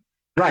on?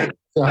 Right.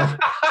 So,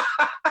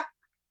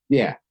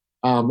 yeah.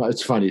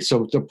 It's funny.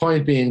 So the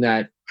point being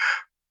that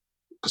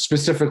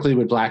specifically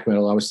with black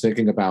metal, I was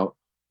thinking about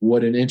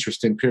what an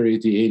interesting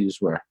period the 80s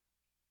were,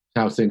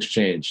 how things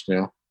changed,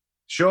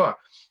 Sure.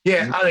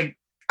 Yeah,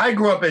 I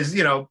grew up as,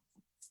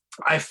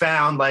 I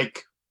found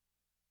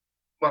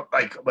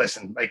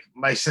listen,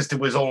 my sister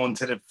was all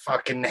into the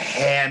fucking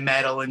hair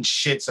metal and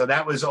shit. So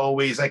that was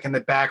always like in the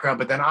background.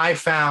 But then I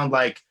found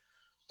like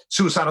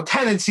Suicidal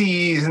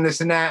Tendencies and this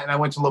and that. And I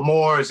went to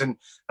L'Amour's, and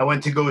I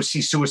went to go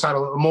see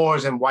Suicidal at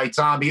L'Amour's, and White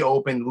Zombie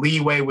opened.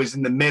 Leeway was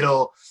in the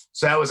middle.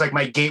 So that was like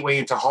my gateway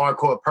into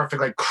hardcore, a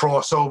perfect like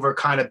crossover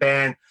kind of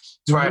band.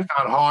 That's where I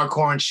found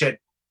hardcore and shit.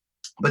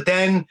 But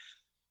then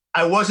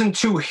I wasn't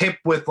too hip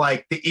with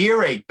like the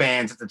Earache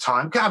bands at the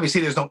time.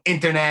 Obviously, there's no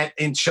internet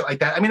and shit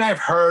like that. I mean, I've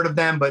heard of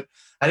them, but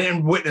I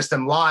didn't witness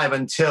them live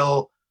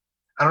until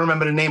I don't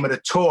remember the name of the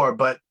tour,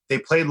 but they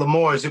played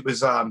L'Amour's. It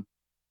was I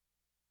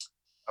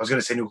was going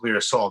to say Nuclear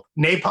Assault,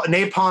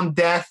 Napalm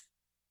Death,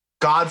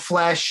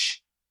 Godflesh,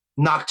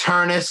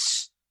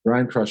 Nocturnus,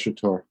 Grind Crusher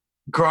tour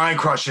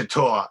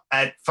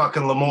at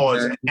fucking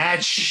L'Amour's. And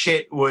that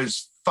shit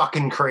was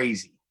fucking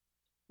crazy.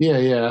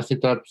 Yeah. I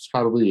think that's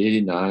probably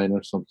 89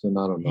 or something.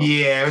 I don't know.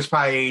 Yeah, it was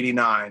probably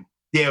 89.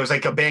 Yeah, it was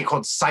like a band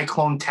called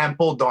Cyclone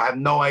Temple. Don't have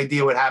no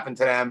idea what happened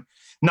to them.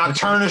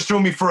 Nocturnus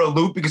threw me for a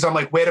loop because I'm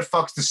like, where the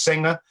fuck's the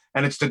singer?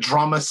 And it's the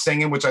drummer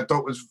singing, which I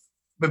thought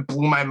it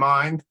blew my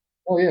mind.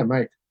 Oh, yeah,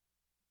 Mike.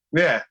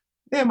 Yeah,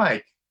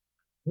 Mike.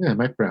 Yeah,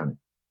 Mike Browning.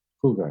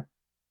 Cool guy.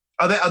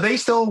 Are they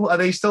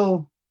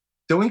still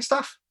doing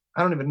stuff?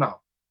 I don't even know.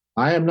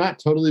 I am not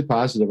totally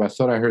positive. I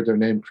thought I heard their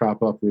name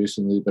crop up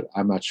recently, but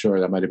I'm not sure.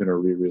 That might have been a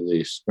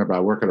re-release. Remember, I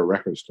work at a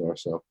record store,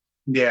 so.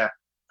 Yeah,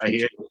 I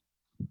hear you.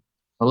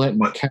 I'm letting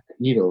my cat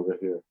eat over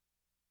here.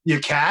 Your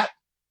cat?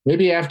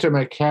 Maybe after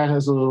my cat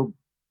has a little...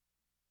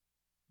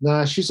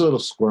 Nah, she's a little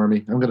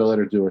squirmy. I'm going to let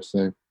her do her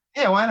thing.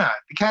 Yeah, why not?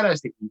 The cat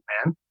has to eat,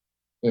 man.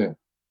 Yeah.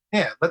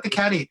 Yeah, let the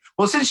cat eat.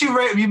 Well, since you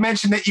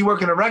mentioned that you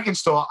work in a record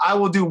store, I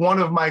will do one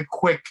of my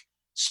quick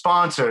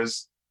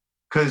sponsors,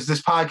 because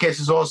this podcast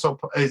is also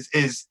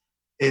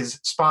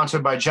is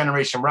sponsored by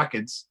Generation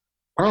Records.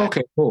 Oh,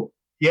 okay, cool.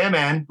 Yeah,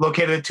 man.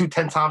 Located at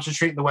 210 Thompson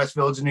Street in the West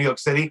Village of New York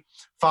City.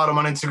 Follow them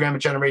on Instagram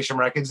at Generation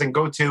Records, and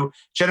go to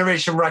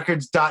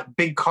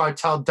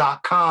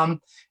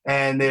generationrecords.bigcartel.com,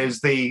 and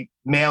there's the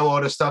mail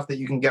order stuff that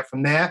you can get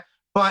from there.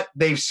 But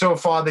they've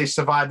survived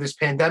this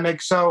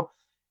pandemic. So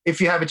if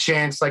you have a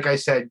chance, like I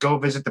said, go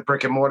visit the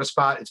brick and mortar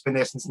spot. It's been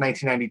there since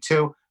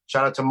 1992.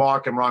 Shout out to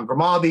Mark and Ron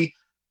Grimaldi.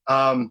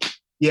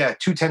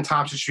 210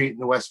 Thompson Street in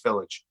the West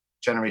Village.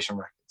 Generation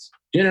Records.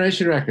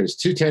 Generation Records,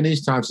 210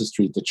 East Thompson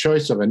Street, the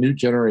choice of a new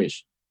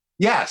generation.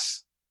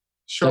 Yes.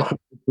 Sure. That's what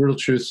the Brutal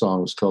Truth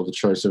song was called, The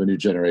Choice of a New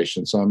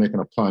Generation. So I'm making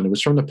a pun. It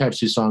was from the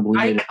Pepsi song. But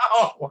I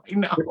know. We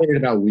made it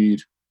about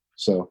weed.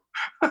 So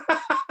yeah.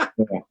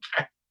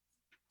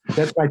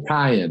 That's my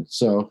tie-in.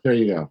 So there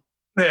you go.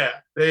 Yeah,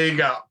 there you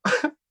go.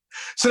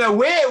 So now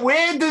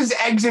where does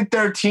Exit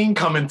 13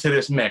 come into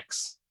this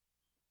mix?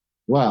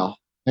 Well,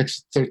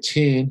 Exit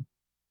 13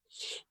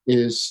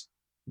 is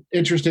an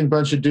interesting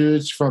bunch of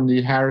dudes from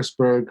the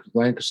Harrisburg,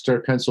 Lancaster,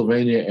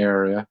 Pennsylvania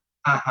area.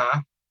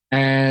 Uh-huh.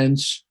 And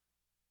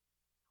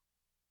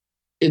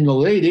in the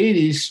late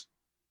 80s,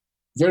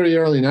 very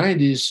early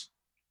 90s,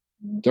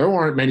 there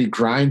weren't many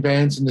grind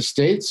bands in the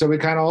States, so we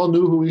kind of all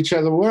knew who each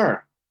other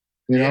were.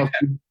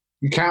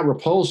 You count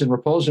Repulsion.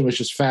 Repulsion was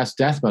just fast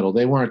death metal.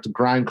 They weren't the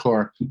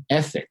grindcore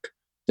ethic.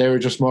 They were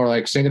just more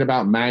like singing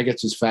about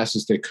maggots as fast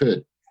as they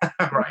could.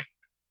 Right.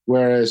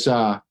 Whereas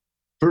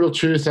Brutal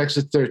Truth,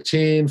 Exit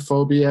 13,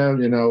 Phobia,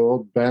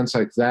 old bands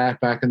like that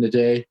back in the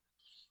day,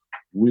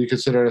 we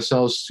consider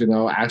ourselves,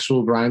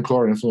 actual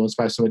grindcore influenced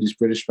by some of these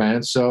British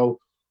bands. So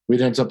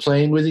we'd end up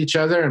playing with each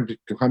other and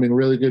becoming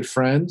really good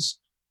friends.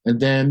 And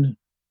then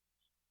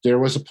there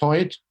was a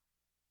point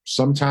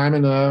sometime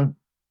in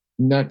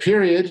that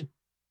period,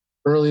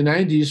 early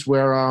 90s,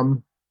 where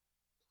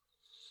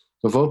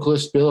the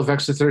vocalist Bill of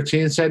Exit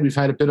 13 said, we've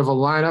had a bit of a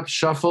lineup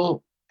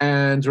shuffle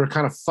and we're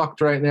kind of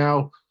fucked right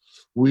now.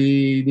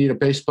 We need a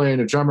bass player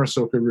and a drummer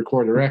so we could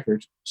record a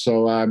record.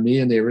 So me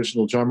and the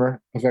original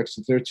drummer of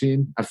Exit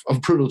 13,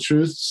 of Brutal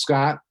Truth,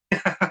 Scott,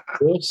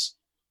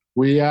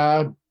 we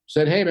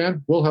said, hey,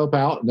 man, we'll help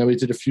out. And then we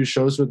did a few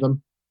shows with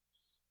them.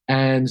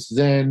 And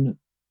then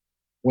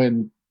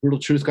when Brutal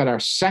Truth got our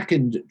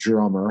second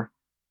drummer,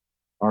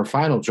 our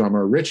final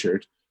drummer,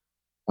 Richard,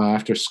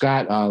 after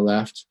Scott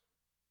left,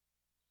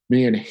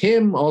 me and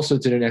him also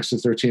did an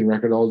Exit 13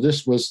 record. All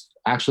this was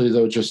actually,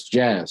 though, just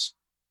jazz,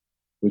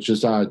 which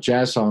is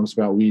jazz songs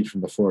about weed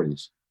from the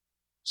 40s.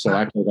 So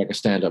I played like a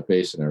stand-up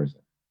bass and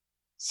everything.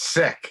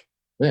 Sick.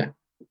 Yeah.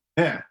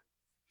 Yeah.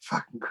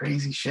 Fucking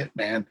crazy shit,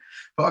 man.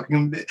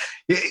 Fucking,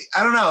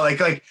 I don't know.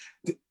 Like,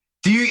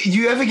 do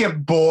you ever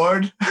get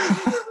bored?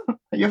 Are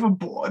you ever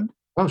bored?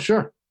 Oh,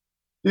 sure.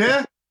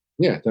 Yeah.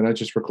 Yeah. Then I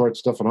just record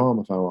stuff at home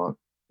if I want.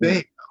 There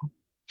you go.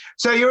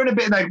 So you're in a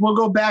bit like we'll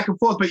go back and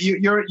forth, but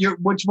you're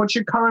what's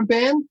your current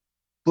band?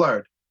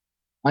 Blurred.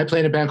 I play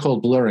in a band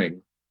called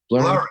Blurring.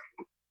 Blurring.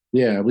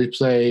 Yeah, we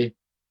play.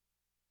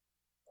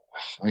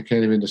 I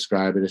can't even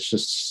describe it. It's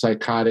just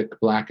psychotic,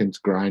 blackened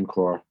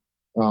grindcore.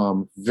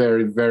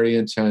 Very, very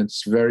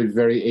intense. Very,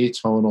 very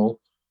atonal.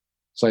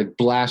 It's like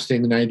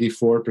blasting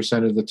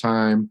 94% of the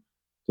time.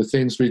 The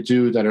things we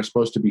do that are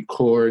supposed to be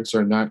chords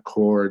are not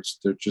chords.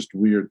 They're just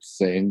weird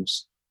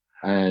things,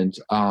 and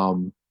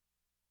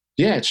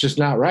yeah, it's just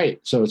not right.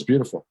 So it's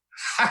beautiful.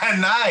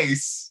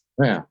 Nice.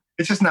 Yeah.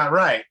 It's just not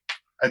right.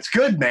 That's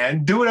good,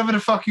 man. Do whatever the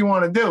fuck you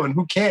want to do, and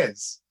who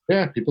cares?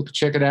 Yeah, people can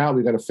check it out.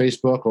 We got a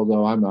Facebook,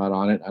 although I'm not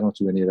on it. I don't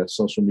do any of that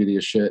social media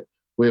shit.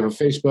 We have a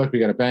Facebook. We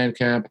got a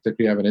Bandcamp. I think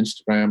we have an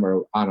Instagram,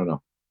 or I don't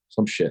know,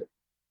 some shit.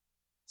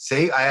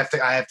 See, I have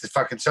to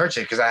fucking search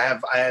it because I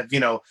have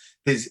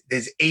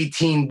there's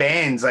 18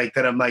 bands like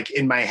that I'm like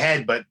in my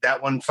head, but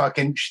that one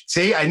fucking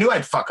see, I knew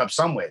I'd fuck up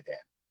somewhere, Dan.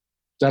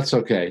 That's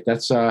okay.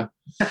 That's a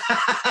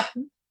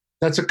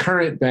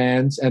current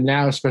band, and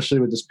now especially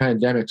with this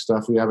pandemic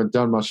stuff, we haven't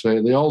done much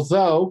lately.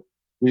 Although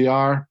we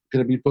are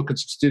going to be booking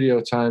some studio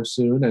time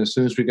soon, and as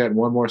soon as we get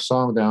one more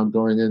song down,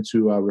 going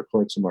into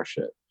record some more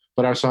shit.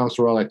 But our songs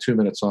were all like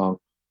 2-minute long,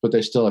 but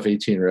they still have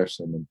 18 riffs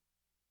in them.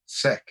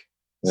 Sick.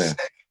 Yeah.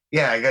 Sick.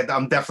 Yeah,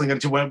 I'm definitely going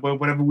to,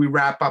 whenever we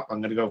wrap up, I'm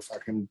going to go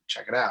fucking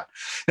check it out.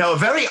 Now, a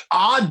very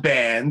odd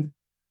band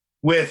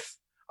with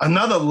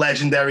another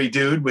legendary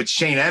dude with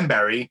Shane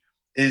Embury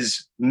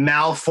is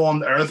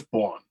Malformed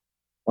Earthborn.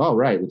 Oh,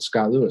 right, with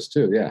Scott Lewis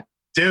too, yeah.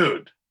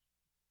 Dude.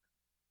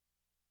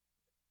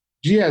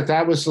 Yeah,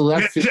 that was the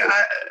left field.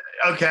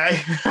 Okay.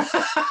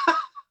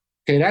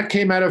 Okay, that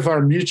came out of our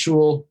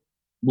mutual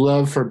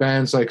love for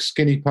bands like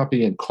Skinny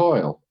Puppy and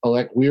Coil,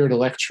 weird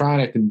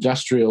electronic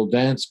industrial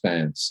dance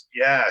bands.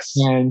 Yes.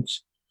 And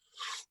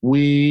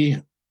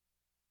we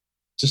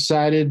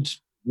decided,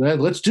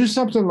 let's do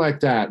something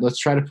like that. Let's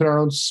try to put our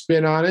own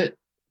spin on it.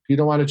 You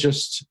don't want to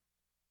just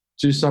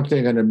do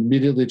something and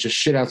immediately just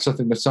shit out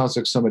something that sounds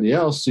like somebody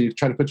else. So you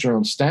try to put your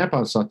own stamp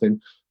on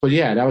something. But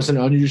yeah, that was an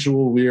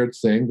unusual, weird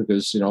thing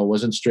because, it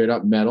wasn't straight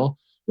up metal.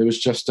 It was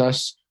just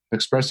us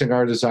expressing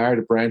our desire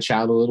to branch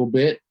out a little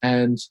bit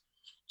and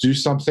do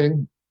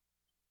something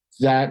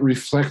that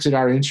reflected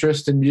our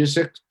interest in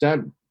music that,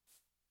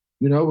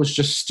 was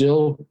just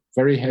still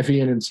very heavy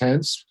and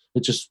intense.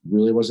 It just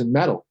really wasn't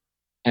metal.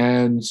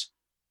 And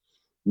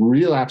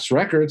Relapse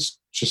Records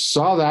just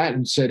saw that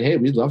and said, hey,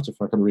 we'd love to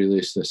fucking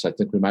release this. I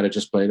think we might have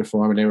just played it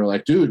for them. And they were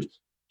like, dude,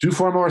 do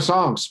 4 more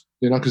songs,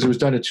 because it was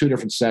done in 2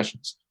 different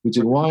sessions. We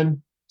did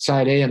one,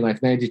 side A in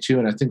like 92,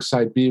 and I think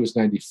side B was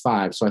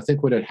 95. So I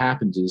think what had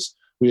happened is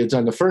we had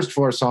done the first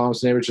 4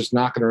 songs and they were just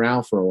knocking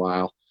around for a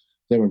while.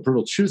 Then when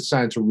Brutal Truth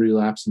signed to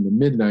Relapse in the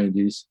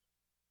mid-90s,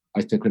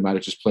 I think we might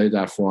have just played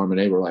that for them, and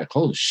they were like,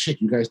 holy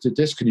shit, you guys did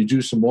this. Can you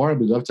do some more?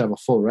 We'd love to have a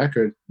full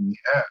record.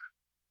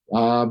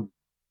 Yeah.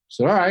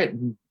 So, all right,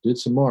 did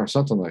some more,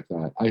 something like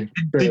that.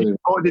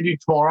 Did you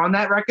tour on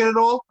that record at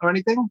all or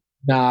anything?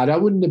 Nah,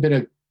 that wouldn't have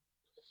been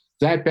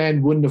that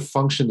band wouldn't have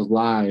functioned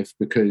live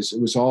because it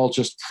was all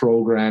just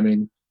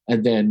programming.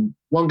 And then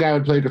one guy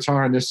would play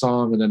guitar on this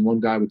song and then one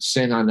guy would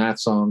sing on that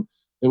song.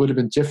 It would have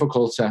been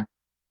difficult to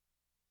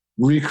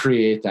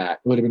recreate that.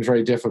 It would have been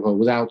very difficult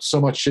without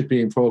so much shit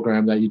being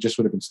programmed that you just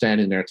would have been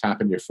standing there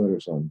tapping your foot or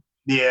something.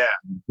 Yeah.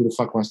 Who the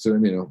fuck wants to, I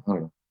don't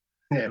know.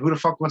 Yeah, who the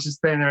fuck wants to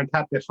stand there and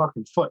tap their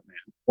fucking foot, man?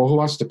 Or who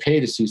wants to pay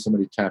to see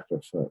somebody tap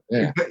their foot?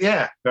 Yeah.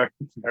 Yeah,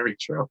 very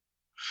true.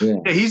 Yeah.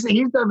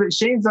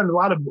 Shane's done a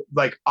lot of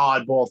like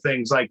oddball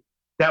things, like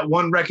that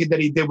one record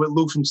that he did with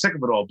Luke from Sick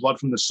of It All, Blood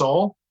from the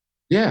Soul.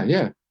 Yeah,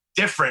 yeah.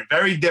 Different,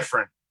 very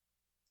different,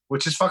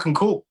 which is fucking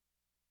cool.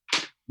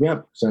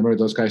 Yep. So I remember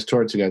those guys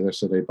toured together,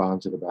 so they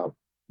bonded about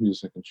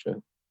music and shit.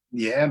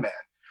 Yeah, man.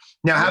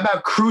 Now, how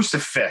about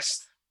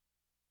Crucifist?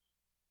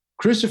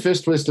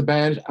 Crucifist was the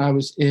band I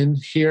was in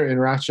here in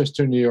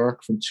Rochester, New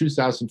York from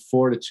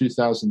 2004 to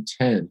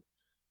 2010.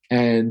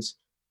 And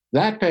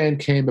that band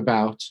came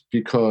about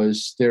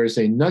because there's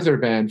another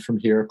band from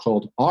here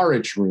called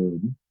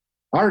Orodruin.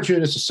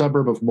 Orodruin is a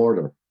suburb of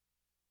Mordor.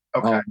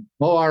 Okay.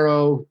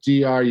 Orodruin.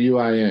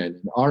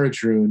 And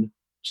Orodruin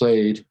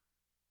played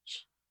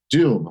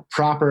doom,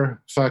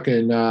 proper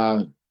fucking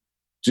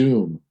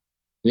doom,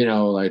 you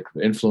know, like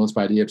influenced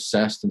by The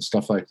Obsessed and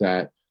stuff like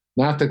that.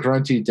 Not the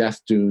grunty death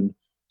doom,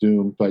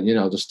 but, you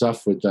know, the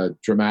stuff with the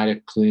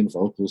dramatic, clean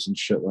vocals and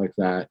shit like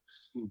that.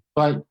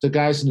 But the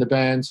guys in the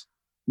band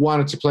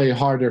wanted to play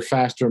harder,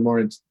 faster, more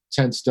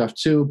intense stuff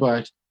too,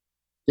 but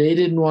they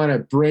didn't want to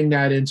bring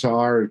that into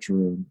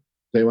Orodruin.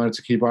 They wanted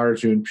to keep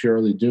Orodruin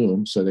purely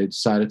doom, so they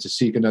decided to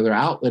seek another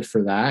outlet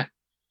for that.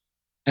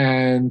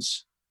 And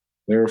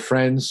they were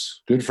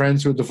good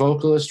friends with the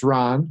vocalist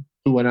Ron,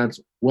 who went on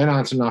to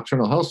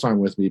Nokturnal Hellstorm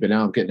with me, but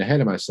now I'm getting ahead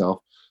of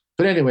myself.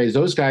 But anyways,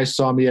 those guys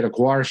saw me at a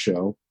Guar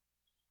show,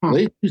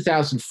 late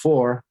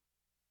 2004,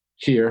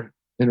 here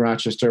in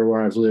Rochester,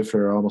 where I've lived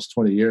for almost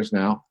 20 years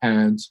now.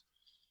 And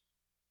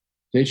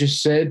they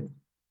just said,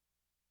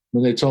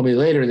 when they told me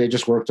later, they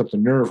just worked up the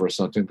nerve or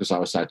something because I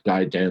was that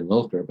guy, Dan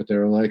Lilker. But they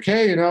were like,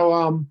 hey, you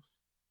know,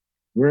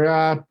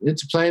 we're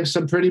into playing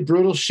some pretty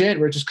brutal shit.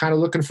 We're just kind of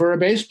looking for a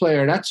bass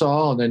player. That's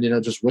all. And then, you know,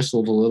 just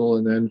whistled a little.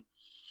 And then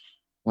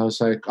I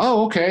was like,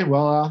 oh, okay,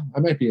 well, I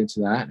might be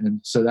into that. And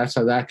so that's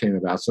how that came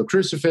about. So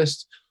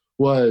Crucifist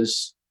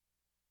was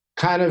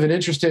kind of an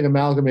interesting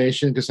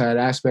amalgamation because I had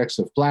aspects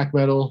of black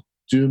metal,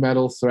 doom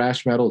metal,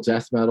 thrash metal,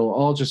 death metal,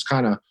 all just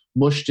kind of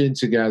mushed in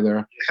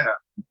together.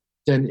 Yeah.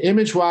 Then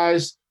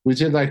image-wise, we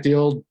did like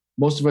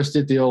most of us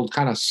did the old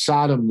kind of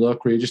Sodom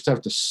look where you just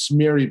have the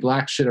smeary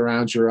black shit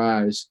around your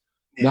eyes,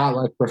 not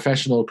like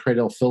professional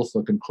Cradle of Filth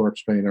looking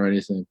corpse paint or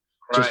anything.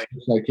 Right.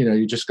 Just like, you know,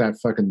 you just got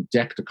fucking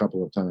decked a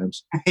couple of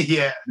times.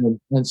 Yeah.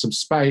 And some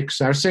spikes.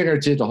 Our singer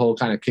did the whole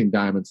kind of King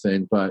Diamond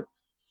thing, but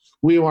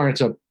we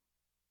weren't a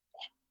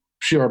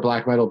pure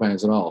black metal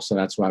bands at all. So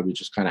that's why we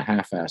just kind of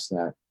half-assed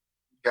that.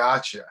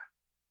 Gotcha.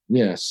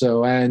 Yeah.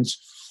 So, and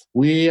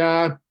we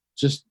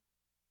just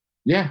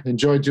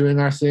enjoyed doing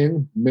our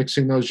thing,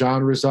 mixing those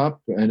genres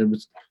up, and it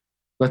was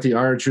let the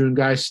Orodruin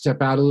guys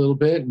step out a little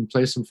bit and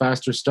play some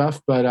faster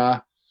stuff.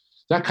 But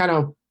that kind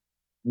of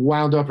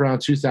wound up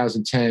around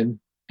 2010,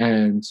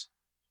 and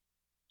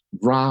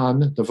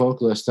Ron, the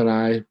vocalist, and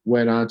I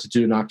went on to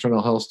do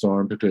Nokturnal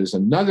Hellstorm because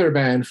another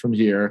band from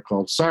here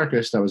called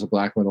Sarkis, that was a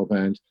black metal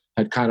band,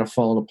 had kind of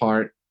fallen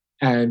apart,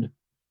 and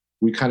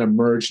we kind of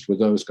merged with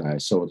those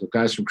guys. So the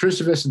guys from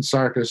Crucifist and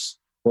Sarkis,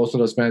 both of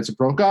those bands that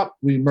broke up,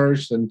 we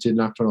merged and did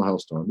Nokturnal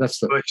Hellstorm. That's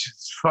the which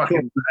is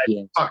fucking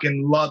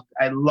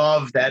I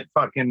love that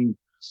fucking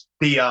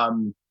now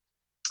I'm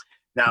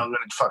gonna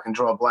fucking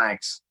draw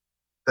blanks.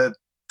 The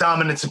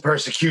Dominance and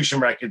Persecution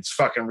record's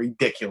fucking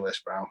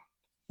ridiculous, bro.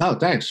 Oh,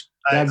 thanks.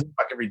 That's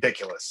fucking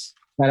ridiculous.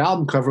 That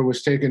album cover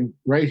was taken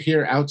right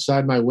here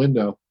outside my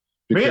window.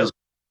 Really?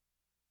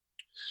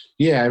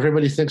 Yeah,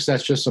 everybody thinks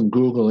that's just some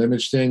Google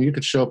image thing. You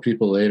could show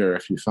people later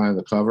if you find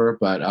the cover,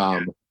 but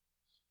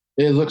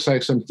it looks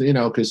like some, you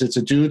know, because it's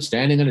a dude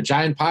standing in a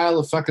giant pile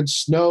of fucking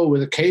snow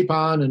with a cape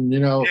on, and, you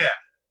know. Yeah.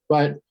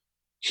 But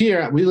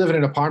here, we live in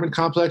an apartment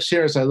complex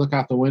here. As I look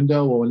out the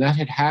window, well, when that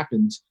had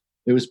happened,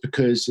 it was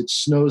because it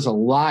snows a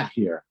lot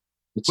here.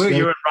 Wait,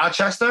 you're in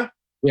Rochester?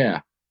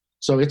 Yeah.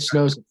 So it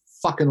snows a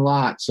fucking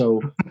lot.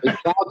 So they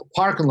plowed the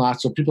parking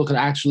lot so people could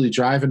actually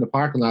drive in the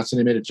parking lots, and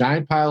they made a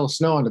giant pile of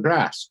snow on the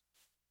grass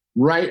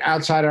right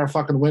outside our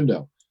fucking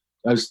window.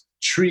 That was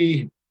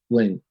tree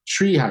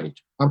height.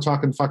 I'm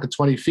talking fucking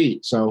 20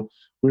 feet. So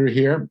we were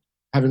here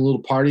having a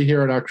little party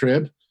here at our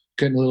crib,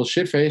 getting a little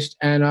shit-faced,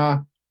 and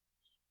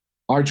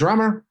our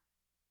drummer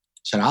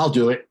said, I'll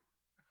do it.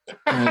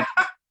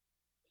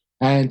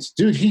 And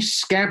dude, he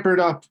scampered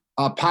up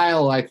a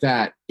pile like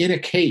that in a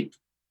cape.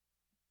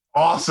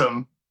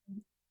 Awesome.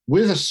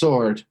 With a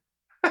sword.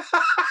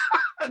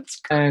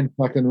 And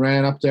fucking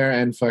ran up there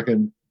and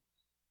fucking,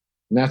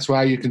 and that's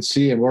why you can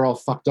see, and we're all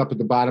fucked up at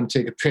the bottom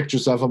taking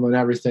pictures of him and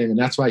everything, and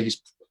that's why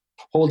he's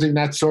holding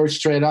that sword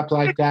straight up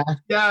like that.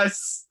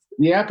 Yes.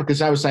 Yeah,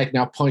 because I was like,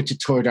 now pointed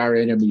toward our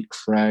enemy,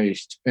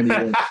 Christ. And,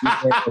 and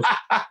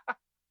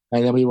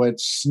then we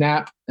went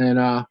snap,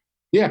 and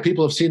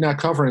people have seen that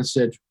cover and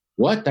said,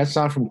 what? That's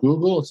not from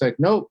Google? It's like,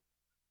 nope.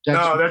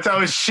 That's how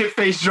his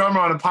shit-faced drummer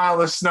on a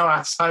pile of snow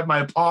outside my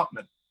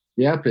apartment.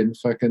 Yep, in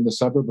fucking the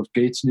suburb of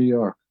Gates, New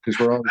York. Because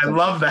we're all. I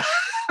love that.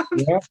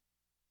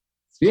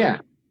 Yeah.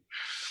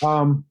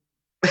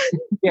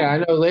 I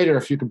know later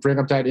if you can bring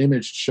up that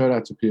image, show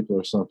that to people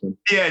or something.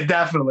 Yeah,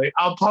 definitely.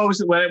 I'll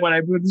post it when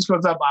this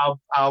goes up.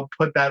 I'll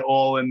put that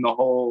all in the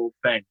whole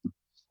thing.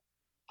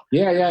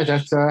 Yeah,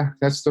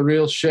 that's the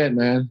real shit,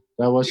 man.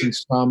 That wasn't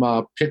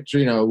some picture,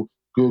 you know,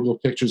 Google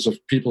pictures of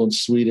people in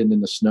Sweden in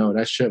the snow.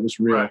 That shit was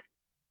real. Right.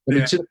 I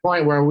mean, to the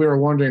point where we were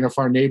wondering if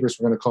our neighbors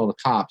were going to call the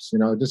cops. You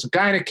know, there's a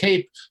guy in a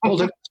cape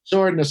holding a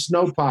sword in a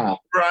snow pile.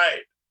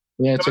 Right.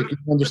 Yeah, it's like, you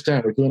don't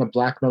understand. We're doing a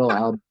black metal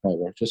album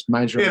cover. Just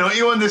mind your... You know,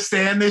 you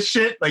understand this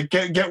shit? Like,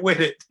 get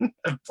with it.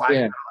 Black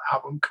metal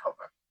album cover.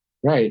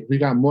 Right. We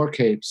got more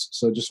capes,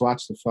 so just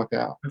watch the fuck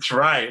out. That's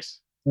right.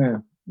 Yeah.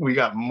 We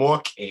got more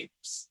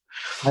capes.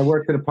 I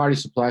worked at a party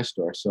supply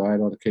store, so I had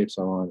all the capes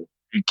I wanted.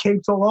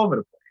 Capes all over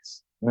the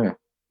place. Yeah.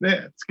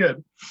 Yeah, it's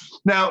good.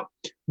 Now,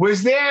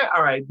 was there...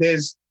 All right,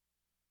 there's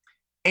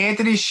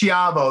Anthony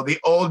Schiavo, the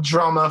old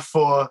drummer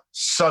for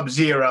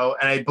Sub-Zero,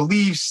 and I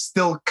believe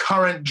still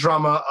current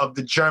drummer of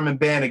the German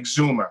band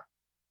Exhumer,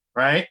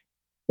 right?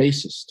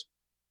 Bassist.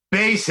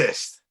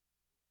 Yes.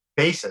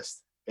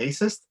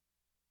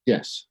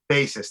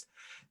 Bassist.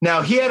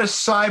 Now, he had a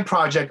side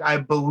project, I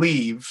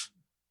believe,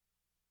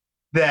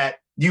 that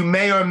you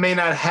may or may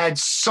not had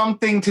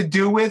something to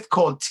do with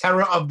called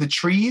Terror of the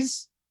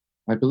Trees.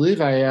 I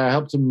believe I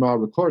helped him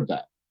record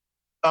that.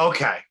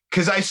 Okay.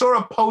 Because I saw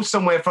a post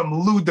somewhere from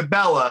Lou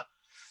DeBella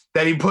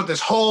that he put this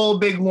whole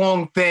big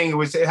long thing.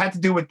 It had to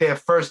do with their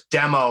first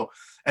demo.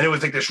 And it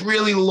was like this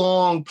really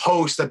long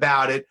post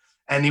about it.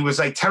 And he was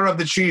like, Terror of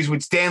the Trees,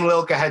 which Dan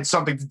Lilker had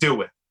something to do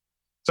with.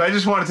 So I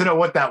just wanted to know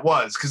what that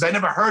was, because I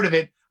never heard of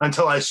it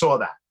until I saw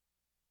that.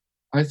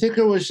 I think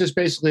it was just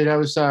basically that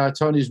was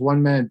Tony's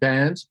one-man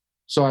band.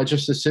 So I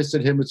just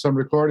assisted him with some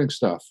recording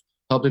stuff,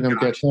 helping him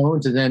get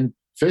tones, and then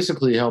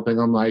physically helping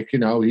him, like, you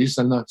know, he's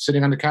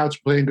sitting on the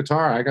couch playing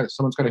guitar.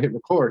 Someone's got to hit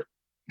record.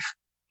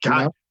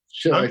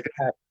 Shit like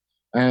that.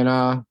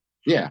 And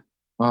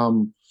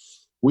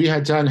we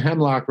had done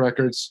Hemlock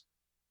Records,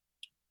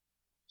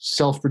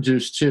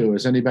 self-produced too,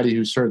 as anybody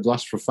who's heard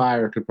Lust for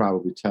Fire could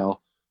probably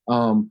tell.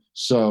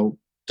 So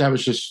that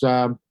was just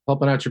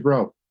helping out your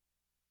bro.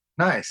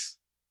 Nice.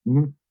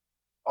 Mm-hmm.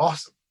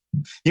 Awesome.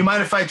 You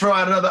mind if I throw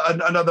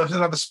out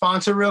another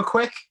sponsor real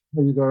quick?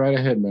 You go right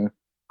ahead, man.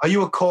 Are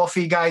you a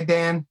coffee guy,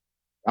 Dan?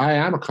 I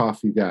am a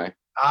coffee guy.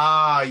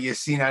 Ah, you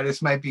see, now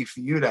this might be for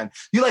you then.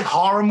 You like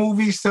horror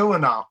movies too or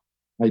no?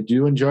 I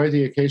do enjoy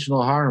the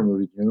occasional horror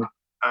movie, Jimmy.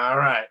 All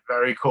right,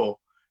 very cool.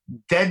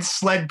 Dead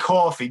Sled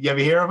Coffee. You ever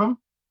hear of them?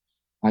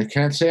 I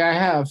can't say I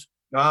have.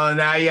 Oh,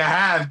 now you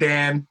have,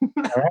 Dan.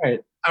 All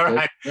right. All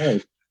right.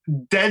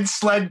 Dead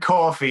Sled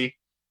Coffee.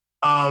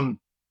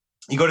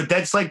 You go to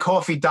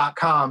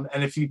deadsledcoffee.com,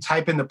 and if you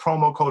type in the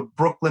promo code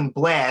Brooklyn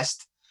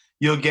Blast,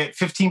 you'll get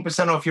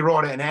 15% off your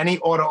order, and any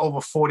order over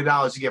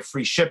 $40, you get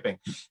free shipping.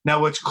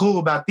 Now, what's cool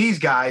about these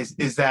guys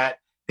is that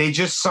they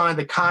just signed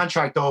a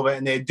contract over,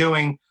 and they're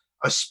doing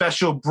a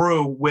special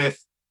brew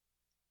with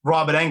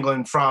Robert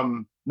Englund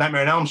from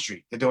Nightmare on Elm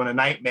Street. They're doing a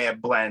Nightmare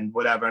blend,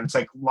 whatever, and it's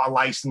like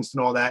licensed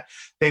and all that.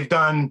 They've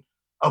done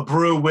a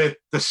brew with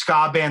the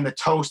ska band, the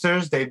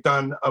Toasters. They've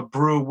done a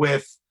brew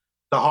with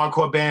the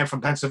hardcore band from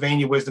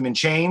Pennsylvania, Wisdom in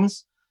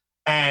Chains.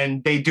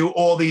 And they do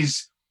all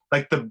these,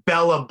 like the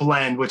Bella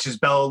blend, which is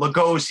Bela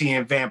Lugosi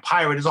and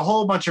Vampire. There's a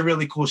whole bunch of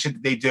really cool shit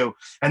that they do.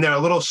 And they're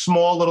a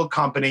small little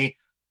company,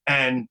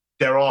 and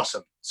they're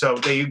awesome. So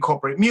they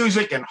incorporate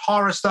music and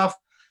horror stuff.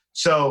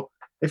 So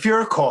if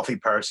you're a coffee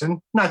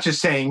person, not just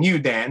saying you,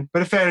 Dan,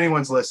 but if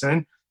anyone's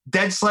listening,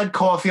 Dead Sled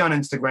Coffee on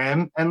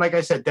Instagram. And like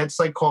I said,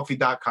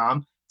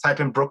 deadsledcoffee.com. Type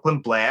in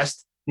Brooklyn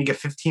Blast. You get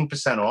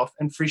 15% off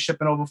and free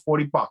shipping over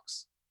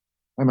 $40.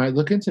 I might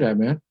look into that,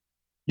 man.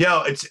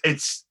 Yo,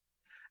 it's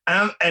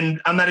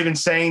and I'm not even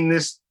saying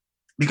this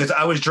because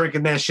I was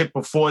drinking their shit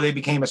before they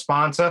became a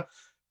sponsor,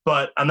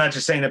 but I'm not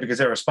just saying that because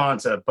they're a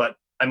sponsor, but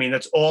I mean,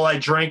 that's all I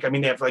drink. I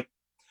mean, they have like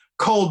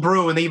cold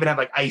brew, and they even have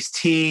like iced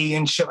tea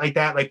and shit like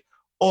that, like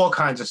all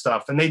kinds of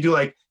stuff. And they do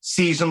like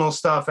seasonal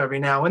stuff every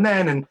now and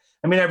then. And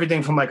I mean,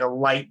 everything from like a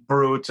light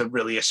brew to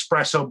really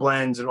espresso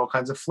blends and all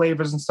kinds of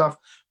flavors and stuff,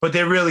 but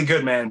they're really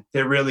good, man.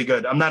 They're really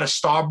good. I'm not a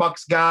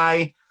Starbucks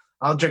guy.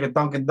 I'll drink a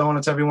Dunkin'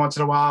 Donuts every once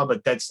in a while,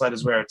 but Dead Sled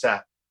is where it's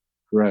at.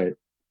 Right.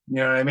 You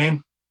know what I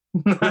mean?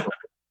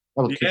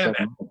 Yeah,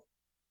 man.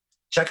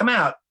 Check them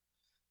out.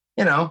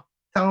 You know,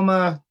 tell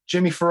them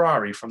Jimmy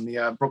Ferrari from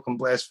the Brooklyn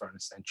Blast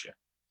Furnace sent you.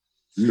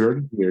 You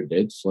heard it here,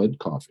 Dead Sled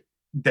Coffee.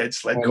 Dead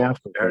Sled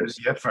Coffee. Heard it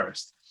here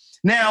first.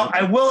 Now,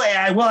 I will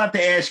have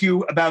to ask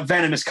you about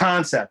Venomous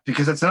Concept,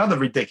 because it's another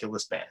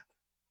ridiculous band.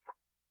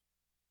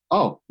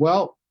 Oh,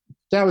 well,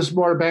 that was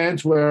more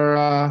bands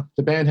where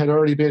the band had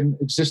already been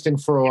existing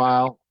for a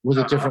while with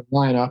a different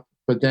lineup.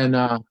 But then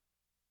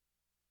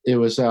it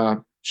was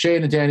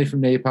Shane and Danny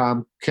from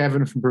Napalm,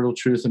 Kevin from Brutal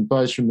Truth, and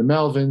Buzz from the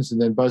Melvins.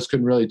 And then Buzz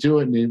couldn't really do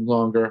it any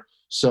longer.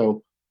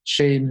 So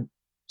Shane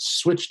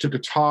switched to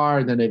guitar,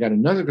 and then they got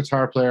another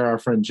guitar player, our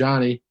friend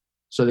Johnny,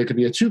 so they could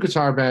be a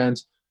 2-guitar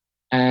band.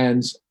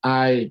 And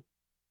I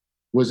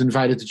was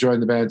invited to join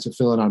the band to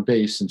fill in on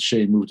bass, and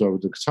Shane moved over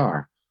to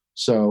guitar.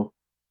 So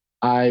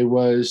I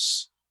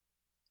was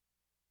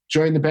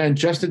joined the band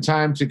just in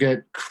time to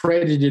get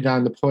credited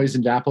on the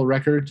Poisoned Apple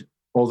record,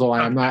 although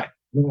I am not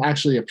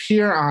actually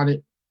appear on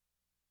it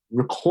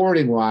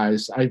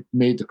recording-wise. I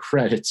made the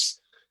credits.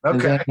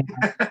 Okay.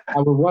 I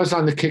was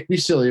on the Kick Me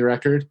Silly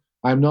record.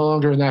 I'm no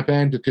longer in that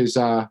band because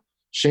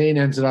Shane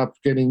ended up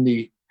getting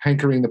the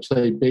hankering to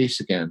play bass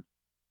again,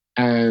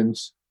 and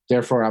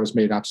therefore I was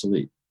made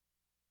obsolete.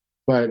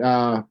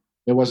 But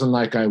It wasn't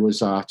like I was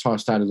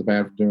tossed out of the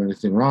band for doing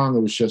anything wrong.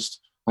 It was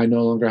just I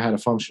no longer had a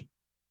function.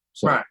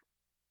 So, right.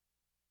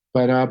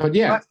 But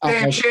yeah. That's a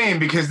damn shame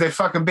because they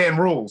fucking band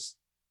rules.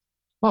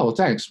 Oh, well,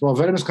 thanks. Well,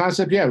 Venomous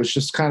concept, yeah, it was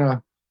just kind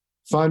of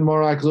fun,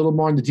 more like a little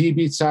more on the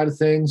D-beat side of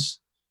things.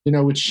 You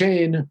know, with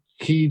Shane,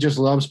 he just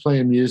loves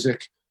playing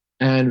music.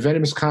 And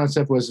Venomous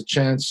concept was a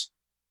chance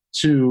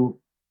to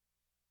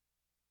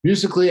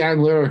musically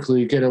and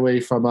lyrically get away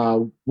from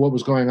what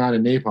was going on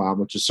in Napalm,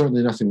 which is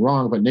certainly nothing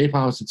wrong, but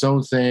Napalm is its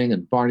own thing,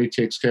 and Barney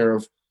takes care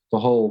of the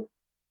whole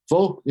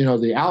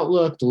the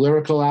outlook, the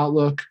lyrical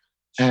outlook,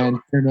 and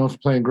you're known for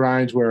playing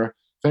grinds where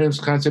Venom's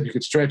concept you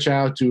could stretch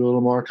out, do a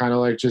little more kind of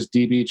like just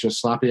D-beat, just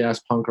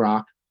sloppy-ass punk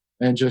rock,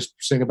 and just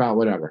sing about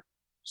whatever.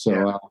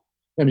 So,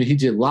 I mean, he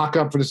did Lock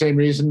Up for the same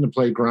reason, to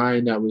play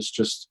grind that was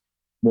just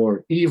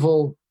more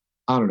evil.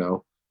 I don't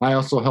know. I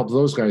also helped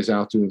those guys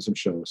out doing some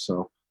shows,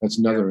 so that's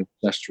another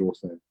ancestral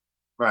thing.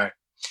 Right.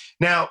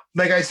 Now,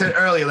 like I said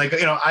earlier, like,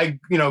 I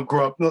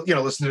grew up,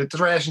 listening to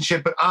thrash and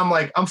shit, but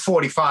I'm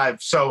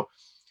 45. So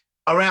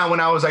around when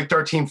I was like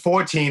 13,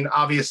 14,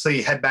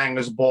 obviously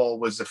Headbangers Ball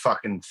was the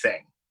fucking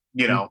thing,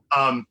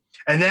 and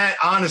that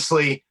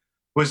honestly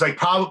was like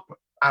probably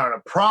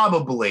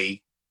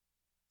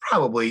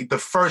the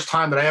first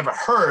time that I ever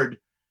heard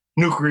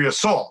Nuclear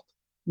Assault,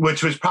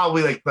 which was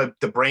probably like the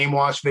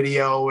Brainwash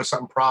video or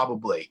something,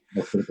 probably.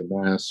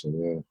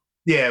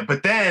 Yeah,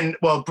 but then,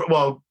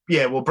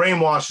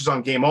 Brainwash was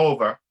on Game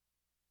Over,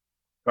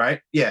 right?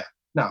 Yeah,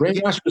 no,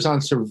 Brainwash was on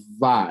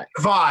Survive.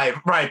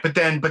 Right? But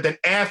then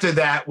after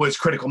that was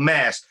Critical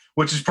Mass,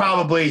 which is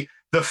probably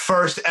the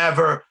first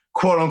ever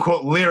quote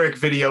unquote lyric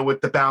video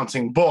with the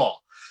bouncing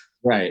ball.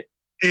 Right.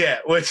 Yeah,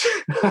 which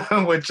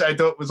I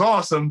thought was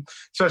awesome,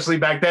 especially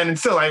back then. And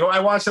still, I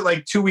watched it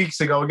like 2 weeks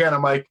ago again.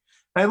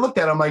 I looked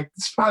at it, I'm like,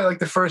 this is probably like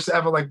the first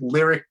ever like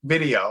lyric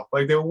video.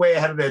 Like they were way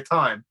ahead of their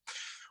time.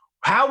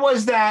 How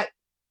was that,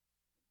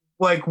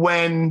 like,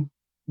 when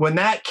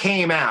that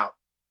came out?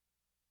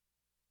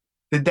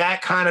 Did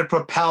that kind of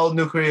propel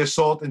Nuclear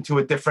Assault into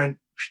a different...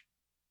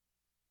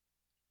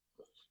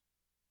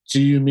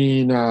 Do you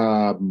mean...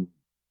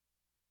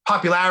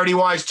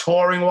 popularity-wise,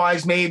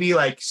 touring-wise, maybe,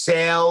 like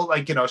sale,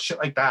 like, shit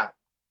like that?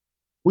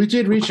 We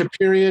did reach a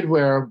period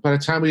where by the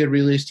time we had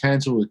released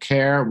Hansel with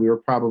Care, we were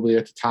probably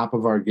at the top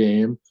of our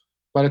game.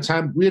 By the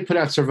time we had put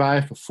out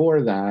Survive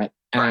before that,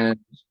 and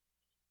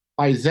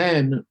by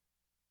then...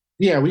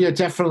 Yeah, we had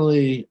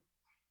definitely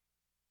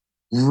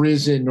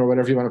risen, or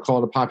whatever you want to call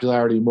it, a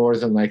popularity more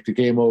than like the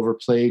Game Over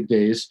Plague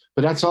days.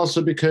 But that's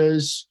also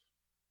because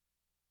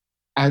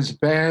as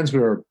bands, we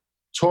were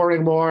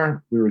touring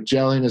more, we were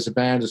gelling as a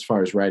band as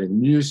far as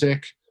writing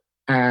music,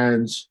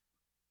 and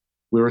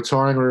we were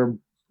touring.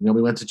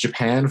 We went to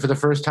Japan for the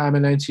first time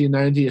in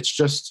 1990. It's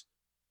just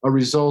a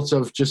result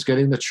of just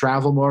getting to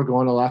travel more,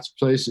 going to lots of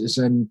places,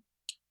 and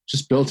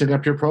just building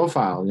up your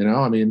profile.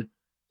 I mean,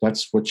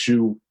 that's what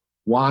you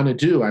want to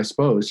do, I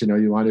suppose.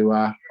 You want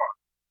to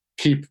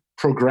keep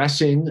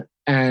progressing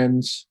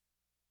and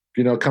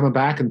coming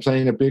back and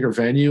playing a bigger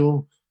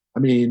venue. I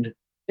mean,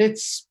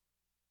 it's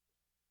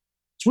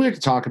weird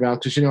to talk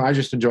about because I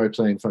just enjoy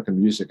playing fucking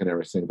music and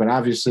everything, but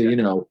obviously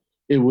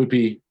it would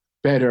be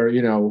better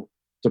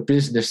the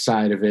business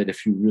side of it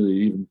if you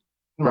really even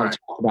want to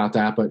talk about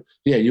that. But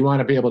yeah, you want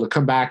to be able to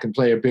come back and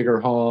play a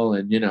bigger hall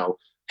and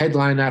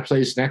headline that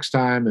place next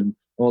time and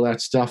all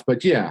that stuff.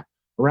 But yeah,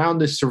 around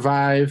this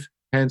Survive,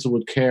 Hansel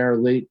with Care,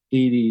 late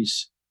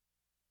 80s,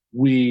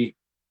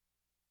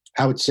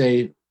 I would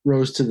say,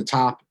 rose to the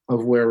top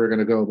of where we're going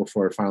to go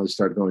before it finally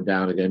started going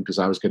down again because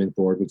I was getting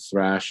bored with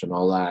thrash and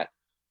all that.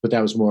 But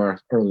that was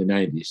more early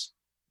 90s.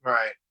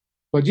 Right.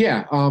 But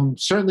yeah,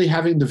 certainly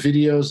having the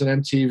videos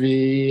on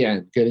MTV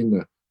and getting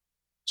to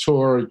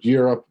tour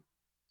Europe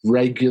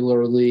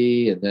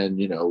regularly and then,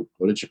 go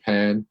to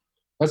Japan,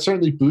 that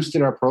certainly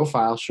boosted our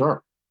profile,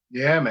 sure.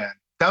 Yeah, man.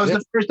 That was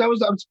the first.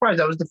 I'm surprised.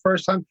 That was the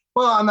first time.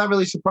 Well, I'm not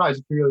really surprised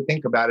if you really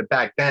think about it.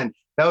 Back then,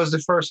 that was the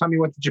first time you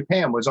went to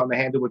Japan. Was on the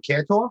Handle with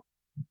Care tour.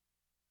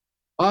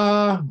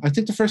 I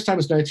think the first time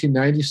was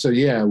 1990. So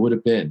yeah, it would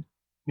have been.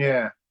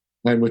 Yeah.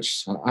 And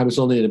which I was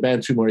only in a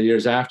band 2 more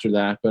years after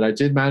that, but I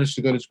did manage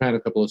to go to Japan a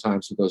couple of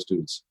times with those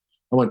dudes.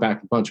 I went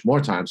back a bunch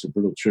more times with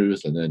Brutal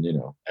Truth, and then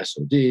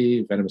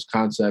S.O.D, Venomous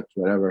Concept,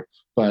 whatever.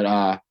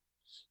 But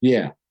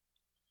yeah.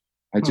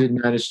 I did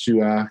manage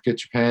to get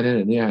Japan in,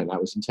 and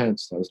that was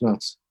intense. That was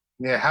nuts.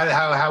 Yeah,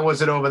 how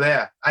was it over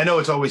there? I know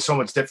it's always so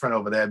much different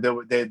over there.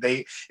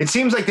 They it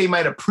seems like they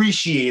might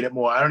appreciate it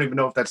more. I don't even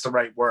know if that's the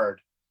right word.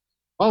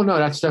 Oh no,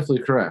 that's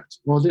definitely correct.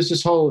 Well, there's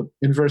this whole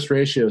inverse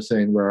ratio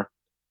thing where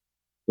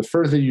the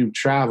further you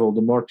travel,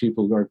 the more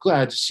people are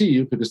glad to see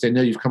you because they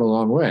know you've come a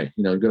long way.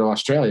 You go to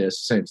Australia,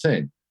 it's the same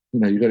thing.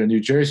 You go to New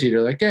Jersey,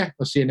 they're like, yeah,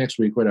 I'll see you next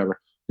week, whatever.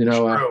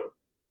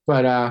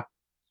 But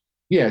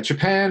yeah,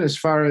 Japan, as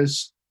far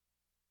as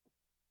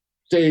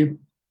they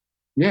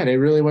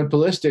really went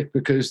ballistic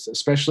because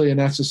especially in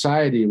that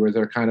society where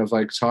they're kind of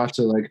like taught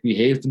to like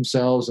behave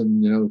themselves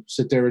and,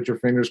 sit there with your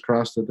fingers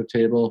crossed at the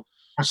table.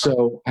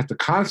 So at the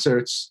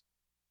concerts,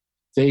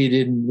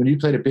 when you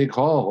played a big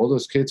hall, all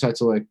those kids had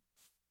to like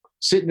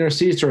sit in their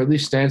seats, or at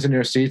least stands in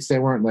their seats. They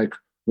weren't like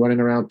running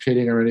around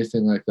pitting or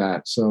anything like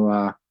that. So,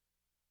 of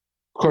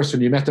course,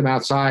 when you met them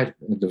outside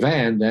in the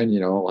van,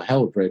 then, all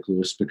hell would break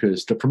loose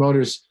because the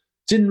promoters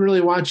didn't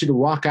really want you to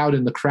walk out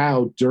in the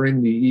crowd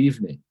during the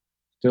evening.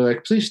 They're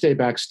like, please stay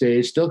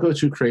backstage. They'll go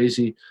too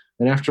crazy.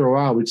 And after a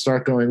while, we'd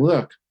start going,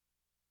 look,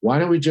 why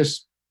don't you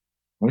just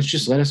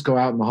let us go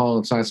out in the hall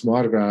and sign some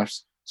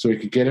autographs so we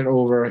could get it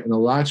over in a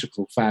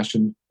logical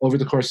fashion over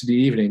the course of the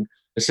evening,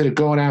 instead of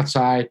going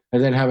outside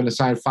and then having to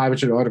sign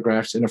 500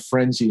 autographs in a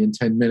frenzy in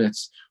 10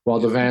 minutes while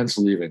the van's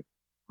leaving.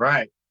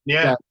 Right.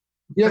 Yeah.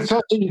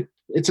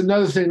 It's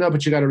another thing, though,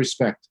 but you got to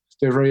respect.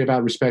 They're very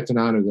about respect and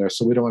honor there.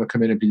 So we don't want to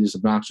come in and be these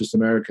obnoxious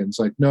Americans.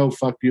 Like, no,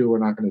 fuck you. We're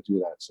not going to do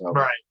that. So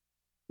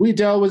we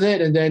dealt with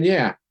it. And then,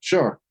 yeah,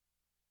 sure.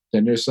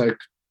 Then there's like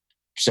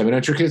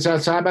 700 kids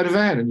outside by the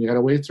van and you got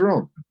to wade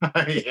through them.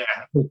 Yeah.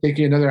 It'll take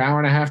you another hour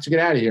and a half to get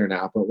out of here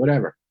now, but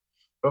whatever.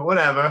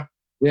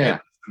 Yeah.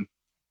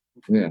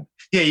 Yeah.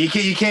 Yeah,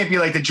 you can't be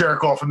like the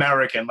jerk off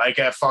American. Like,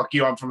 fuck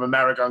you, I'm from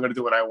America, I'm going to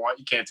do what I want.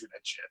 You can't do that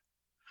shit.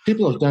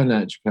 People have done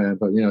that in Japan,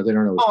 but they don't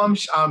know. Oh,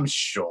 I'm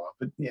sure,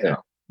 but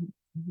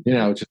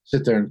just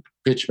sit there and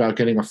bitch about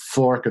getting a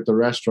fork at the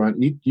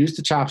restaurant. Use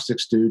the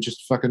chopsticks, dude.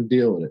 Just fucking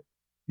deal with it.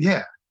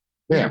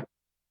 Yeah.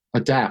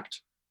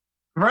 Adapt.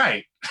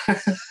 Right.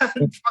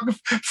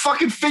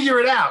 fucking figure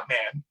it out,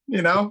 man.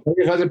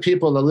 There's other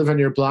people that live on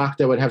your block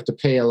that would have to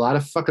pay a lot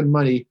of fucking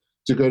money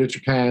to go to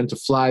Japan, to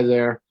fly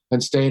there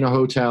and stay in a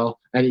hotel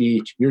and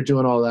eat. You're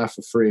doing all that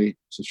for free.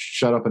 So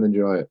shut up and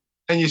enjoy it.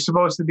 And you're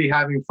supposed to be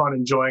having fun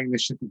enjoying the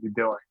shit that you're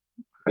doing.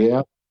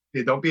 Yeah.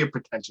 Don't be a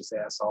pretentious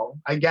asshole.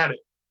 I get it.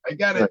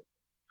 Right.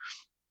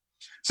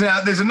 So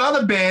now there's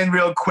another band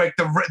real quick,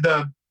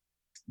 the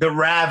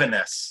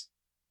Ravenous.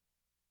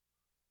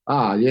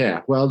 Ah,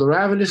 yeah. Well, the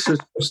Ravenous was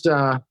just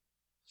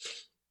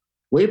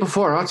way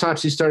before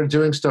Autopsy started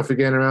doing stuff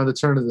again around the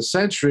turn of the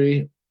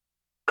century.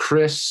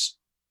 Chris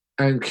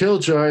and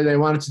Killjoy, they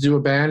wanted to do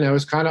a band that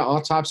was kind of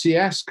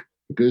Autopsy-esque,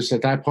 because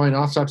at that point,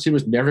 Autopsy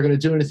was never going to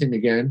do anything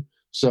again.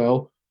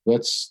 So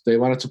they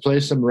wanted to play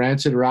some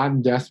rancid,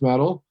 rotten death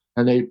metal,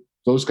 and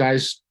those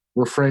guys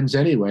were friends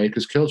anyway,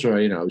 because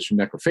Killjoy, was from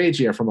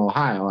Necrophagia, from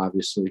Ohio,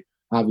 obviously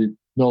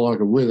no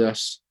longer with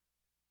us,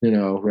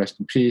 rest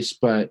in peace.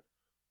 But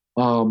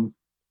the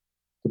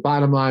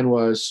bottom line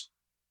was,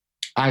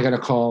 I got a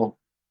call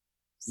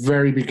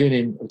very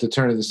beginning of the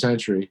turn of the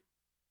century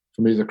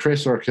from either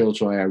Chris or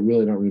Killjoy, I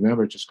really don't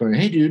remember, just going,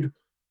 hey, dude,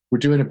 we're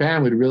doing a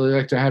band. We'd really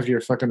like to have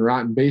your fucking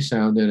rotten bass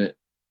sound in it.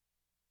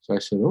 So I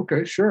said,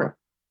 okay, sure.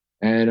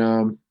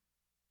 And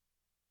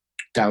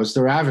that was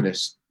the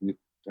Ravenous.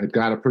 I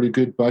got a pretty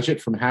good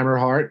budget from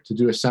Hammerheart to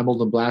do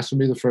Assembled and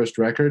Blasphemy, the first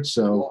record.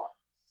 So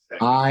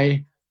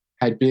I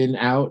had been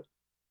out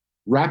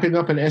wrapping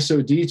up an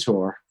S.O.D.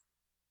 tour.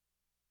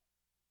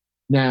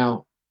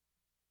 Now,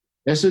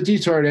 S.O.D.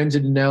 tour had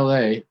ended in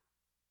L.A.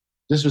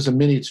 This was a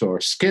mini tour.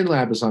 Skin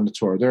Lab was on the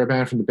tour. They're a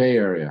band from the Bay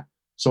Area.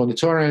 So when the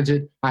tour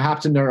ended, I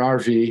hopped in their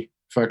RV.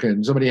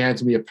 Somebody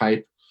handed me a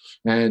pipe.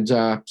 And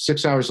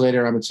 6 hours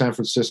later, I'm in San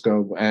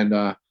Francisco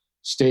and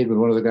stayed with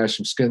one of the guys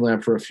from Skin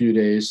Lab for a few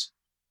days.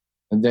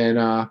 And then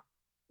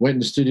went in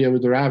the studio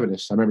with the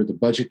Ravenous. I remember the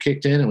budget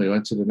kicked in and we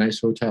went to the nice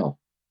hotel.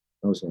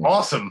 That was nice.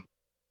 Awesome.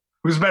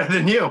 Who's better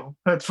than you?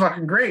 That's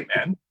fucking great,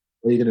 man.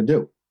 What are you going to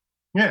do?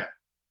 Yeah.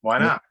 Why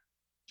not?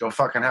 Go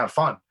fucking have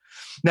fun.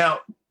 Now,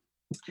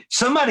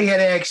 somebody had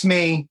asked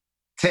me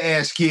to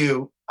ask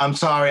you, I'm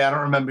sorry, I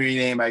don't remember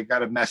your name. I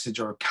got a message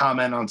or a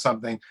comment on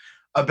something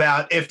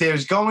about if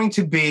there's going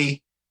to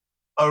be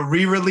a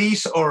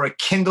re-release or a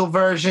Kindle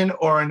version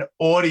or an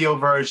audio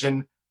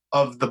version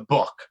of the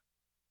book.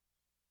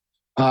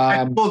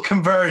 Full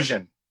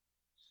conversion,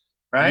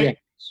 right?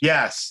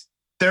 Yes.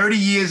 30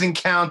 years and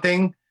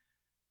counting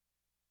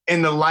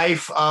in the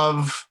life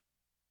of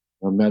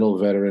a metal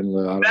veteran.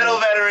 Metal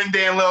veteran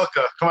Dan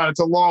Lilker. Come on, it's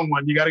a long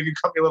one. You got to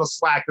cut me a little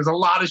slack. There's a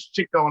lot of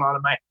shit going on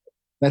in my head.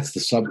 That's the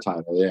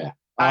subtitle, yeah.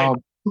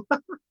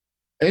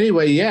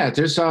 Anyway, yeah,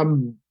 there's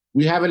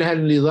we haven't had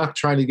any luck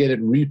trying to get it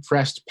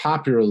repressed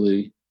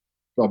properly,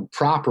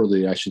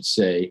 I should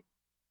say.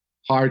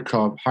 Hard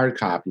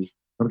copy.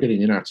 I'm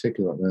getting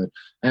inarticulate,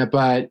 man.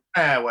 But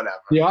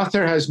whatever. The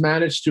author has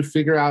managed to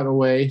figure out a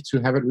way to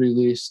have it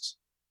released.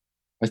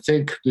 I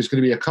think there's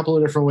going to be a couple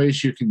of different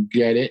ways you can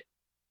get it.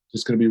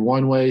 There's going to be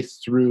one way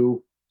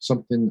through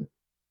something.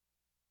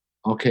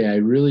 Okay, I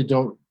really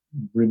don't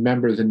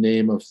remember the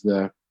name of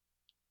the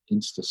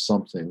Insta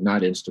something.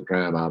 Not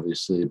Instagram,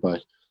 obviously,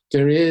 but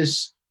there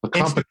is a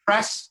company. Insta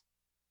Press?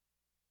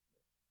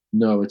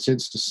 No, it's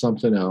Insta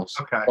something else.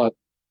 Okay. But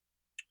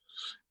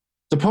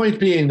the point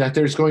being that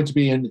there's going to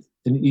be an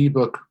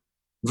ebook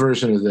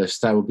version of this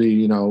that will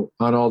be, on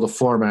all the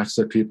formats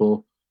that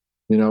people,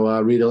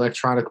 read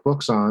electronic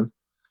books on.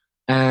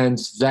 And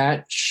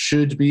that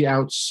should be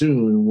out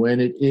soon. When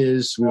it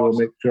is, we will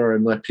make sure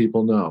and let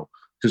people know.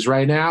 Because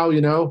right now,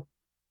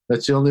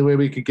 that's the only way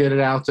we could get it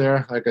out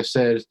there. Like I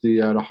said,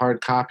 the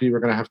hard copy, we're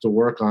going to have to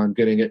work on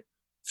getting it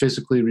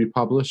physically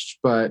republished.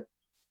 But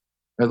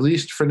at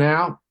least for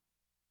now,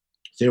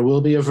 there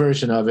will be a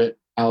version of it.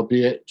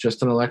 albeit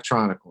just an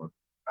electronic one.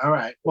 All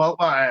right. Well,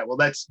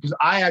 that's because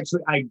I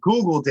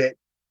Googled it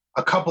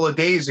a couple of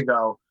days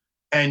ago,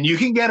 and you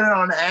can get it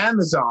on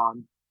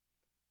Amazon,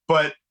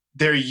 but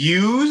they're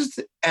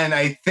used, and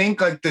I think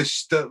like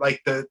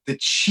the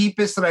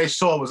cheapest that I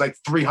saw was like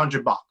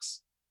 $300.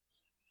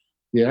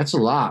 Yeah, that's a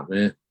lot,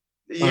 man.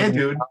 Yeah,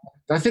 dude.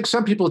 I think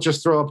some people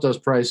just throw up those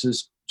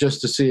prices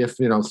just to see if,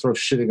 throw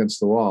shit against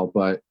the wall.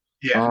 But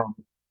yeah.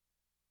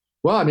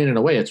 Well, I mean, in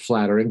a way, it's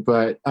flattering,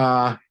 but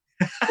yeah,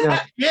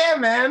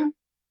 man.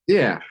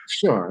 Yeah,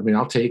 sure. I mean,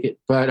 I'll take it,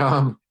 but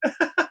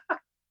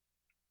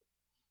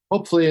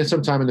hopefully,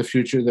 sometime in the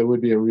future, there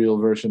would be a real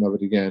version of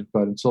it again.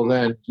 But until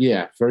then,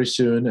 yeah, very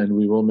soon, and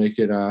we will make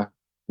it.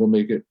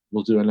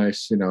 We'll do a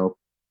nice,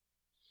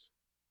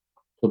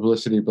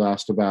 publicity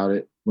blast about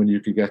it when you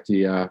could get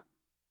the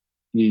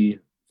E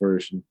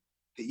version.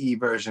 The E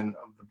version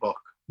of the book.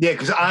 Yeah,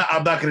 because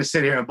I'm not going to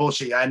sit here and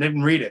bullshit you. I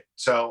didn't read it,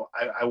 so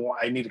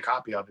I need a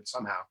copy of it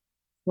somehow.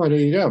 Well, there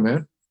you go,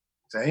 man.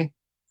 See?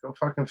 Go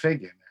fucking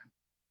figure, man.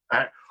 All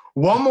right.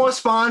 One more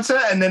sponsor,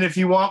 and then if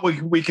you want,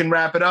 we can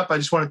wrap it up. I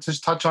just want to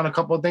just touch on a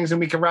couple of things, and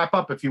we can wrap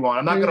up if you want.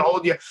 I'm not going to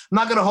hold you. I'm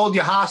not going to hold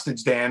you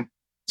hostage, Dan.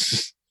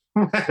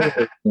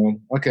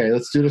 Okay,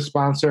 let's do the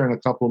sponsor and a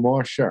couple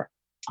more. Sure.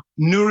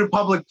 New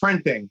Republic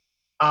Printing.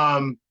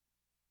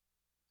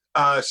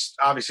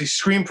 Obviously,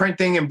 screen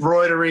printing,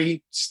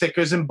 embroidery,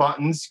 stickers, and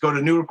buttons. Go to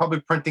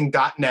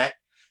newrepublicprinting.net.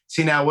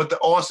 See, now what the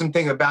awesome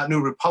thing about New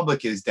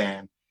Republic is,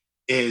 Dan,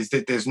 is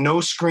that there's no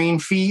screen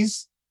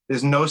fees,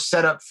 there's no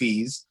setup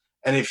fees,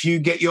 and if you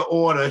get your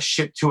order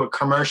shipped to a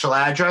commercial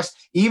address,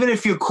 even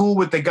if you're cool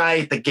with the guy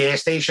at the gas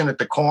station at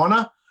the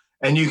corner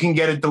and you can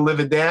get it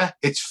delivered there,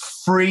 it's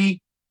free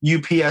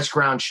UPS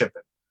ground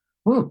shipping.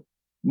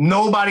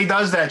 Nobody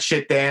does that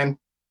shit, Dan.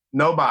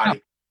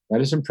 Nobody.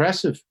 That is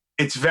impressive.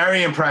 It's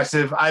very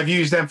impressive. I've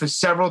used them for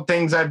several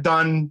things I've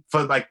done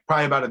for like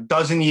probably about a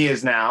dozen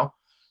years now.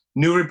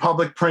 New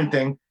Republic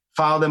Printing.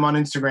 Follow them on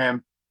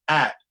Instagram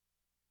at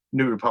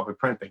New Republic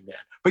Printing, Dan.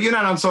 But you're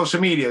not on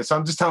social media, so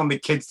I'm just telling the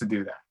kids to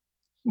do that.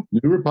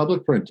 New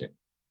Republic Printing.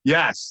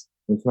 Yes.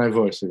 That's my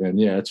voice again.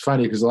 Yeah, it's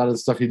funny because a lot of the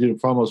stuff you do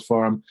promos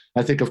for them,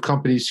 I think of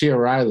companies here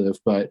where I live,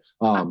 but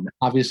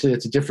obviously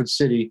it's a different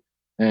city,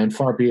 and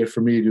far be it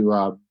for me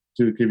to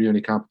give you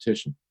any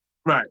competition.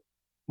 Right.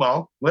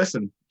 Well,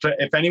 listen,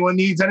 if anyone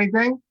needs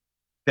anything,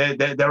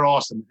 they're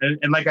awesome.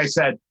 And like I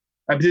said,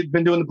 I've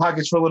been doing the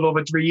podcast for a little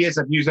over 3 years.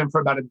 I've used them for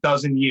about a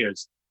dozen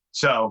years.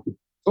 So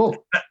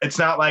cool. It's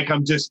not like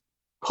I'm just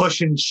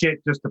pushing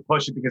shit just to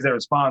push it because they're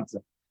a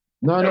sponsor.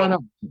 No.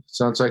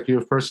 Sounds like you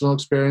have personal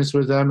experience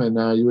with them, and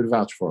you would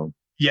vouch for them.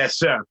 Yes,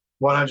 sir.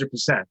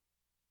 100%.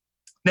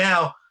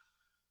 Now,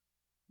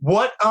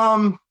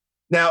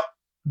 now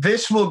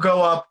this will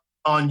go up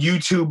on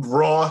YouTube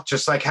Raw,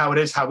 just like how it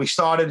is, how we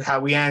started, how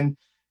we end.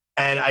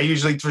 And I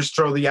usually just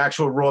throw the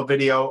actual Raw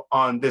video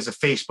on. There's a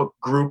Facebook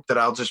group that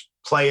I'll just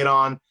play it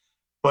on,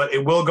 but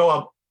it will go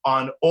up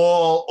on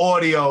all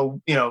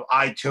audio,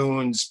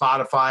 iTunes,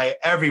 Spotify,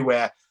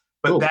 everywhere.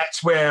 But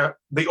that's where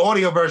the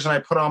audio version I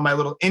put on my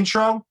little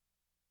intro.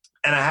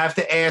 And I have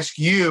to ask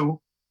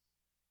you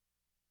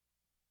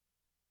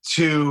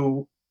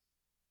to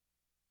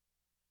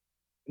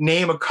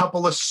name a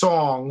couple of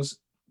songs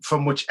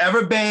from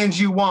whichever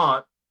bands you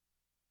want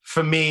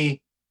for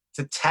me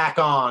to tack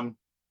on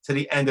to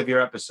the end of your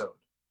episode.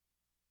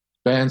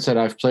 Bands that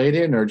I've played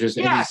in, or just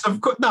yes,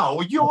 of course.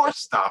 No, your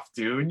stuff,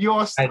 dude.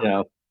 Your stuff. I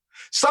know.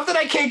 Stuff that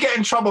I can't get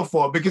in trouble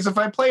for, because if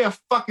I play a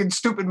fucking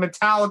stupid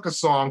Metallica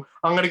song,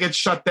 I'm going to get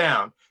shut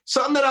down.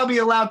 Something that I'll be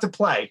allowed to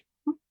play.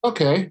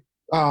 Okay.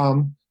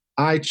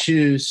 I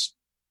choose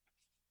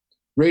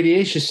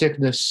Radiation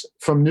Sickness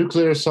from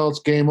Nuclear Assault's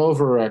Game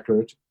Over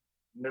record.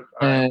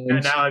 And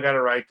now I got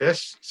to write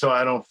this so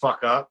I don't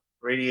fuck up.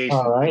 Radiation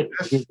All right.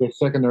 Give me a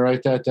second to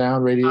write that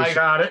down. Radiation. I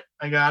got it.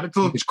 It's a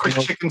little quick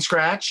chicken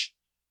scratch.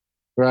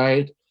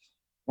 Right.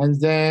 And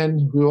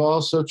then we will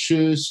also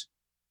choose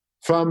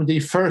from the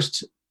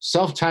first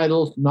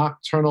self-titled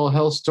Nokturnal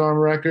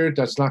Hellstorm record,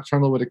 that's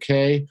Nocturnal with a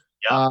K,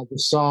 the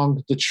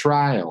song The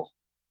Trial.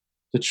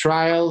 The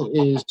Trial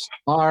is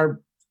our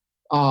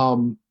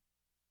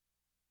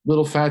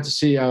little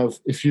fantasy of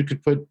if you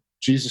could put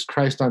Jesus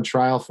Christ on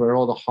trial for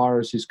all the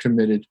horrors he's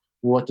committed,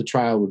 what the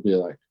trial would be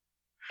like.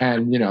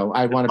 And,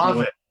 I want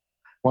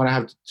to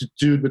have the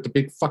dude with the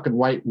big fucking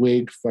white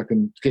wig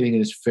fucking getting in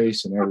his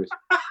face and everything.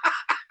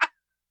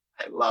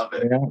 I love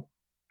it. Yeah.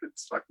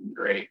 It's fucking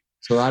great.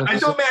 So I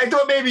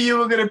thought maybe you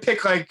were going to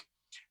pick like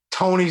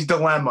Tony's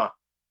Dilemma.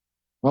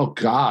 Oh,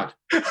 God.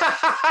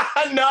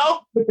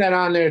 No? Put that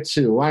on there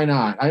too. Why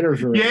not? I don't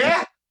remember.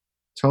 Yeah?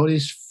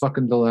 Tony's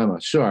fucking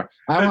Dilemma. Sure.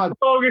 The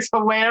song is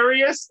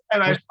hilarious,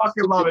 and I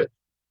fucking love it.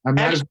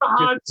 Extra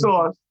hot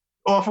sauce.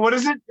 Off, what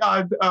is it?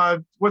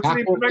 What's the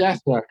name of the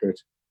Death record.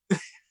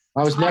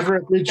 I was never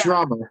a good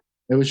drummer.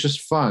 It was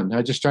just fun.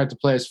 I just tried to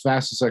play as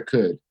fast as I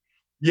could.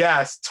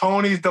 Yes,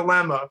 Tony's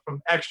Dilemma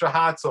from Extra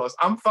Hot Sauce.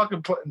 I'm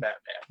fucking putting that,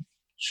 man.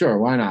 Sure,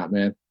 why not,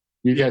 man?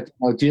 You get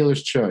a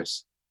dealer's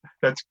choice.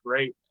 That's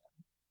great.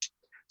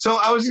 So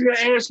I was going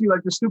to ask you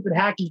like the stupid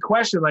hacky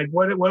question, like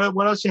what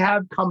else you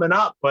have coming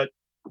up? But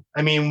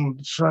I mean,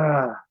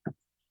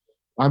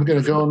 I'm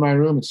going to go in my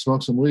room and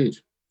smoke some weed.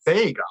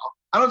 There you go.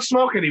 I don't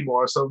smoke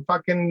anymore, so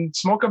fucking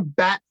smoke a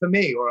bat for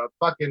me or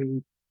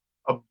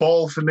a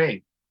bowl for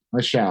me.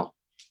 I shall.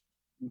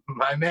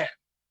 My man.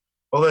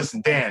 Well,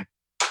 listen, Dan,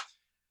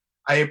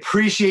 I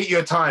appreciate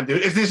your time,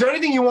 dude. If there's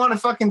anything you want to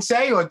fucking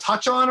say or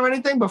touch on or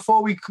anything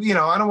before we,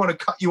 I don't want to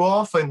cut you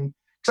off. And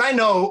because I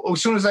know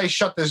as soon as I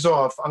shut this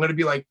off, I'm going to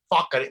be like,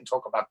 fuck, I didn't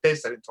talk about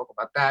this. I didn't talk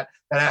about that.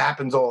 That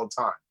happens all the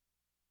time.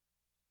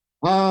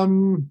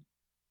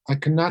 I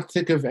cannot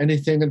think of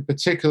anything in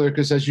particular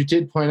because, as you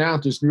did point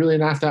out, there's really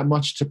not that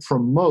much to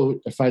promote.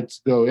 If I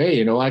go,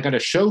 hey, I got a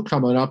show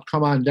coming up,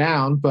 come on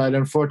down. But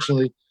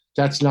unfortunately,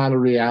 that's not a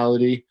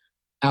reality.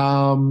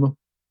 Well,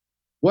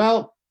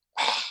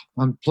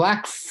 on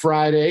Black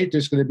Friday,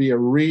 there's going to be a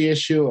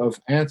reissue of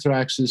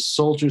Anthrax's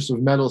Soldiers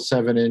of Metal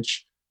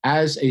 7-inch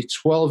as a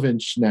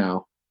 12-inch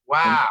now.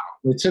 Wow.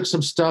 And they took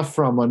some stuff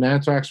from when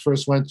Anthrax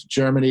first went to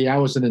Germany. I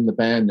wasn't in the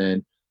band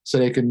then. So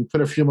they can put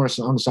a few more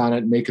songs on it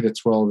and make it a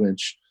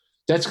 12-inch.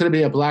 That's going to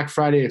be a Black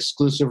Friday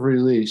exclusive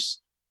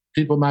release.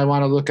 People might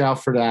want to look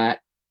out for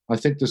that. I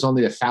think there's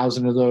only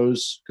 1,000 of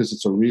those because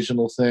it's a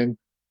regional thing.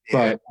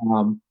 Yeah.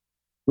 But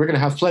we're going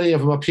to have plenty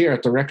of them up here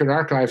at the Record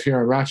Archive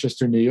here in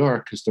Rochester, New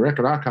York, because the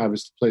Record Archive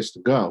is the place to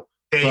go.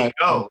 There you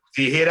go.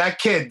 Do you hear that,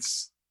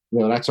 kids?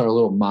 Well, that's our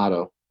little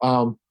motto.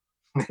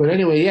 But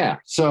anyway, yeah.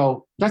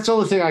 So that's the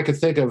only thing I could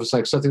think of is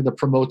like something to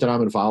promote that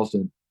I'm involved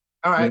in.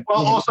 All right.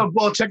 Well, also,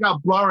 check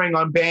out Blurring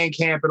on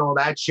Bandcamp and all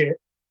that shit.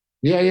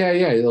 Yeah.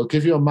 It'll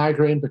give you a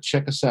migraine, but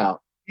check us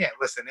out. Yeah,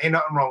 listen, ain't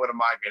nothing wrong with a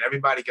migraine.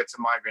 Everybody gets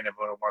a migraine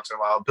every once in a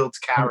while. It builds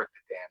character,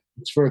 Dan.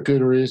 It's for a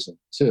good reason,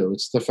 too.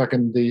 It's the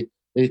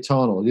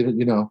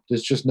atonal.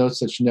 There's just notes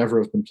that should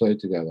never have been played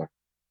together.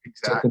 Exactly.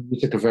 It's like the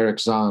music of Eric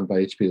Zahn by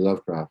H.P.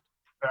 Lovecraft.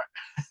 Right.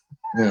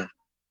 Yeah.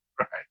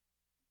 Right.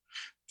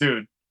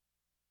 Dude,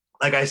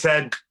 like I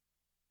said,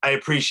 I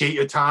appreciate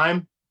your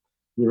time.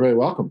 You're very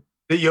welcome.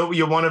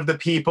 You're one of the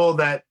people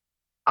that,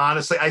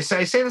 honestly, I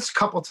say this a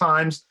couple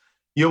times,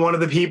 you're one of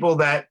the people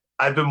that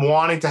I've been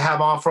wanting to have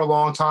on for a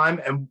long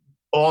time, and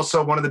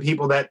also one of the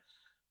people that,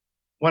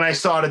 when I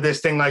started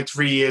this thing like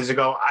 3 years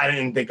ago, I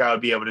didn't think I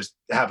would be able to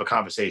have a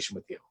conversation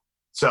with you.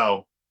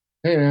 So,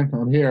 hey man,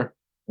 I'm here,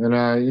 and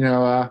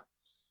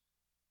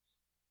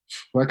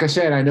like I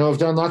said, I know I've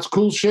done lots of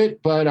cool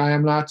shit, but I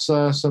am not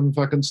some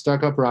fucking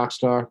stuck-up rock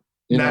star.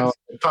 That's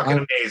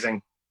fucking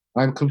amazing.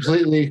 I'm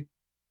completely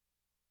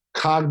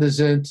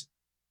cognizant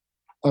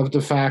of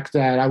the fact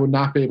that I would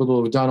not be able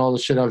to have done all the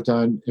shit I've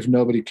done if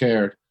nobody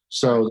cared.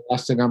 So the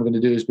last thing I'm going to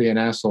do is be an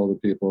asshole to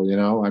people,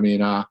 I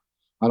mean, I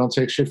don't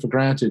take shit for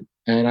granted,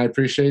 and I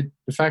appreciate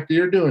the fact that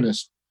you're doing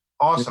this.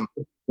 Awesome.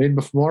 It made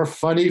a more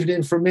fun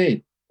evening for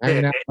me.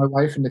 Hanging out with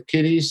my wife and the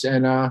kiddies,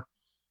 and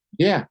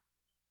yeah.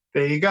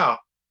 There you go.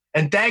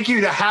 And thank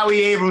you to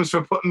Howie Abrams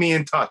for putting me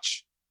in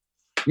touch.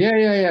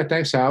 Yeah.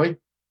 Thanks, Howie.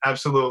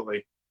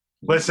 Absolutely.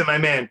 Listen, my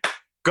man,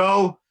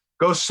 go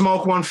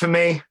smoke one for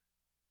me,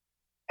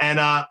 and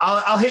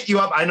I'll hit you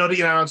up. I know that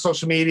you're not on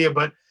social media,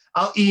 but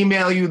I'll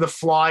email you the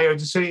flyer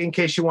just so in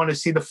case you want to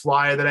see the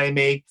flyer that I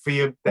make for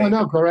you. Oh,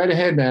 no, go right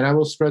ahead, man. I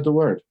will spread the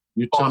word.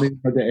 You tell me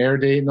about the air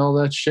date and all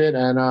that shit,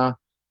 and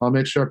I'll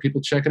make sure people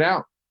check it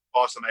out.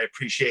 Awesome. I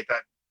appreciate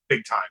that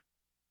big time.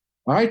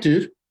 All right,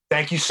 dude.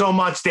 Thank you so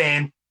much,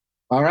 Dan.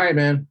 All right,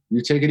 man.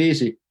 You take it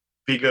easy.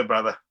 Be good,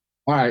 brother.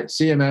 All right.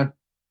 See you, man.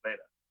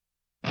 Later.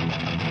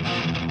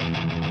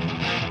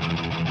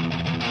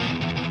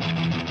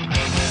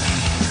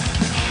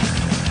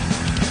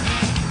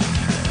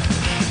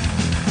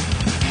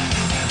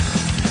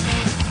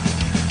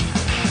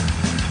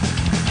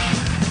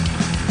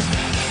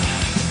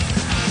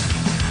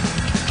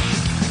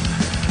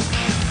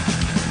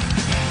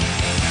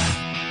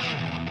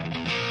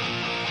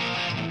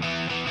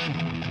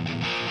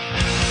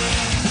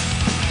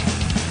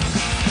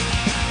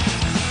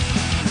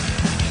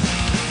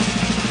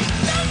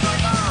 Never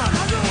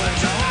gonna ruin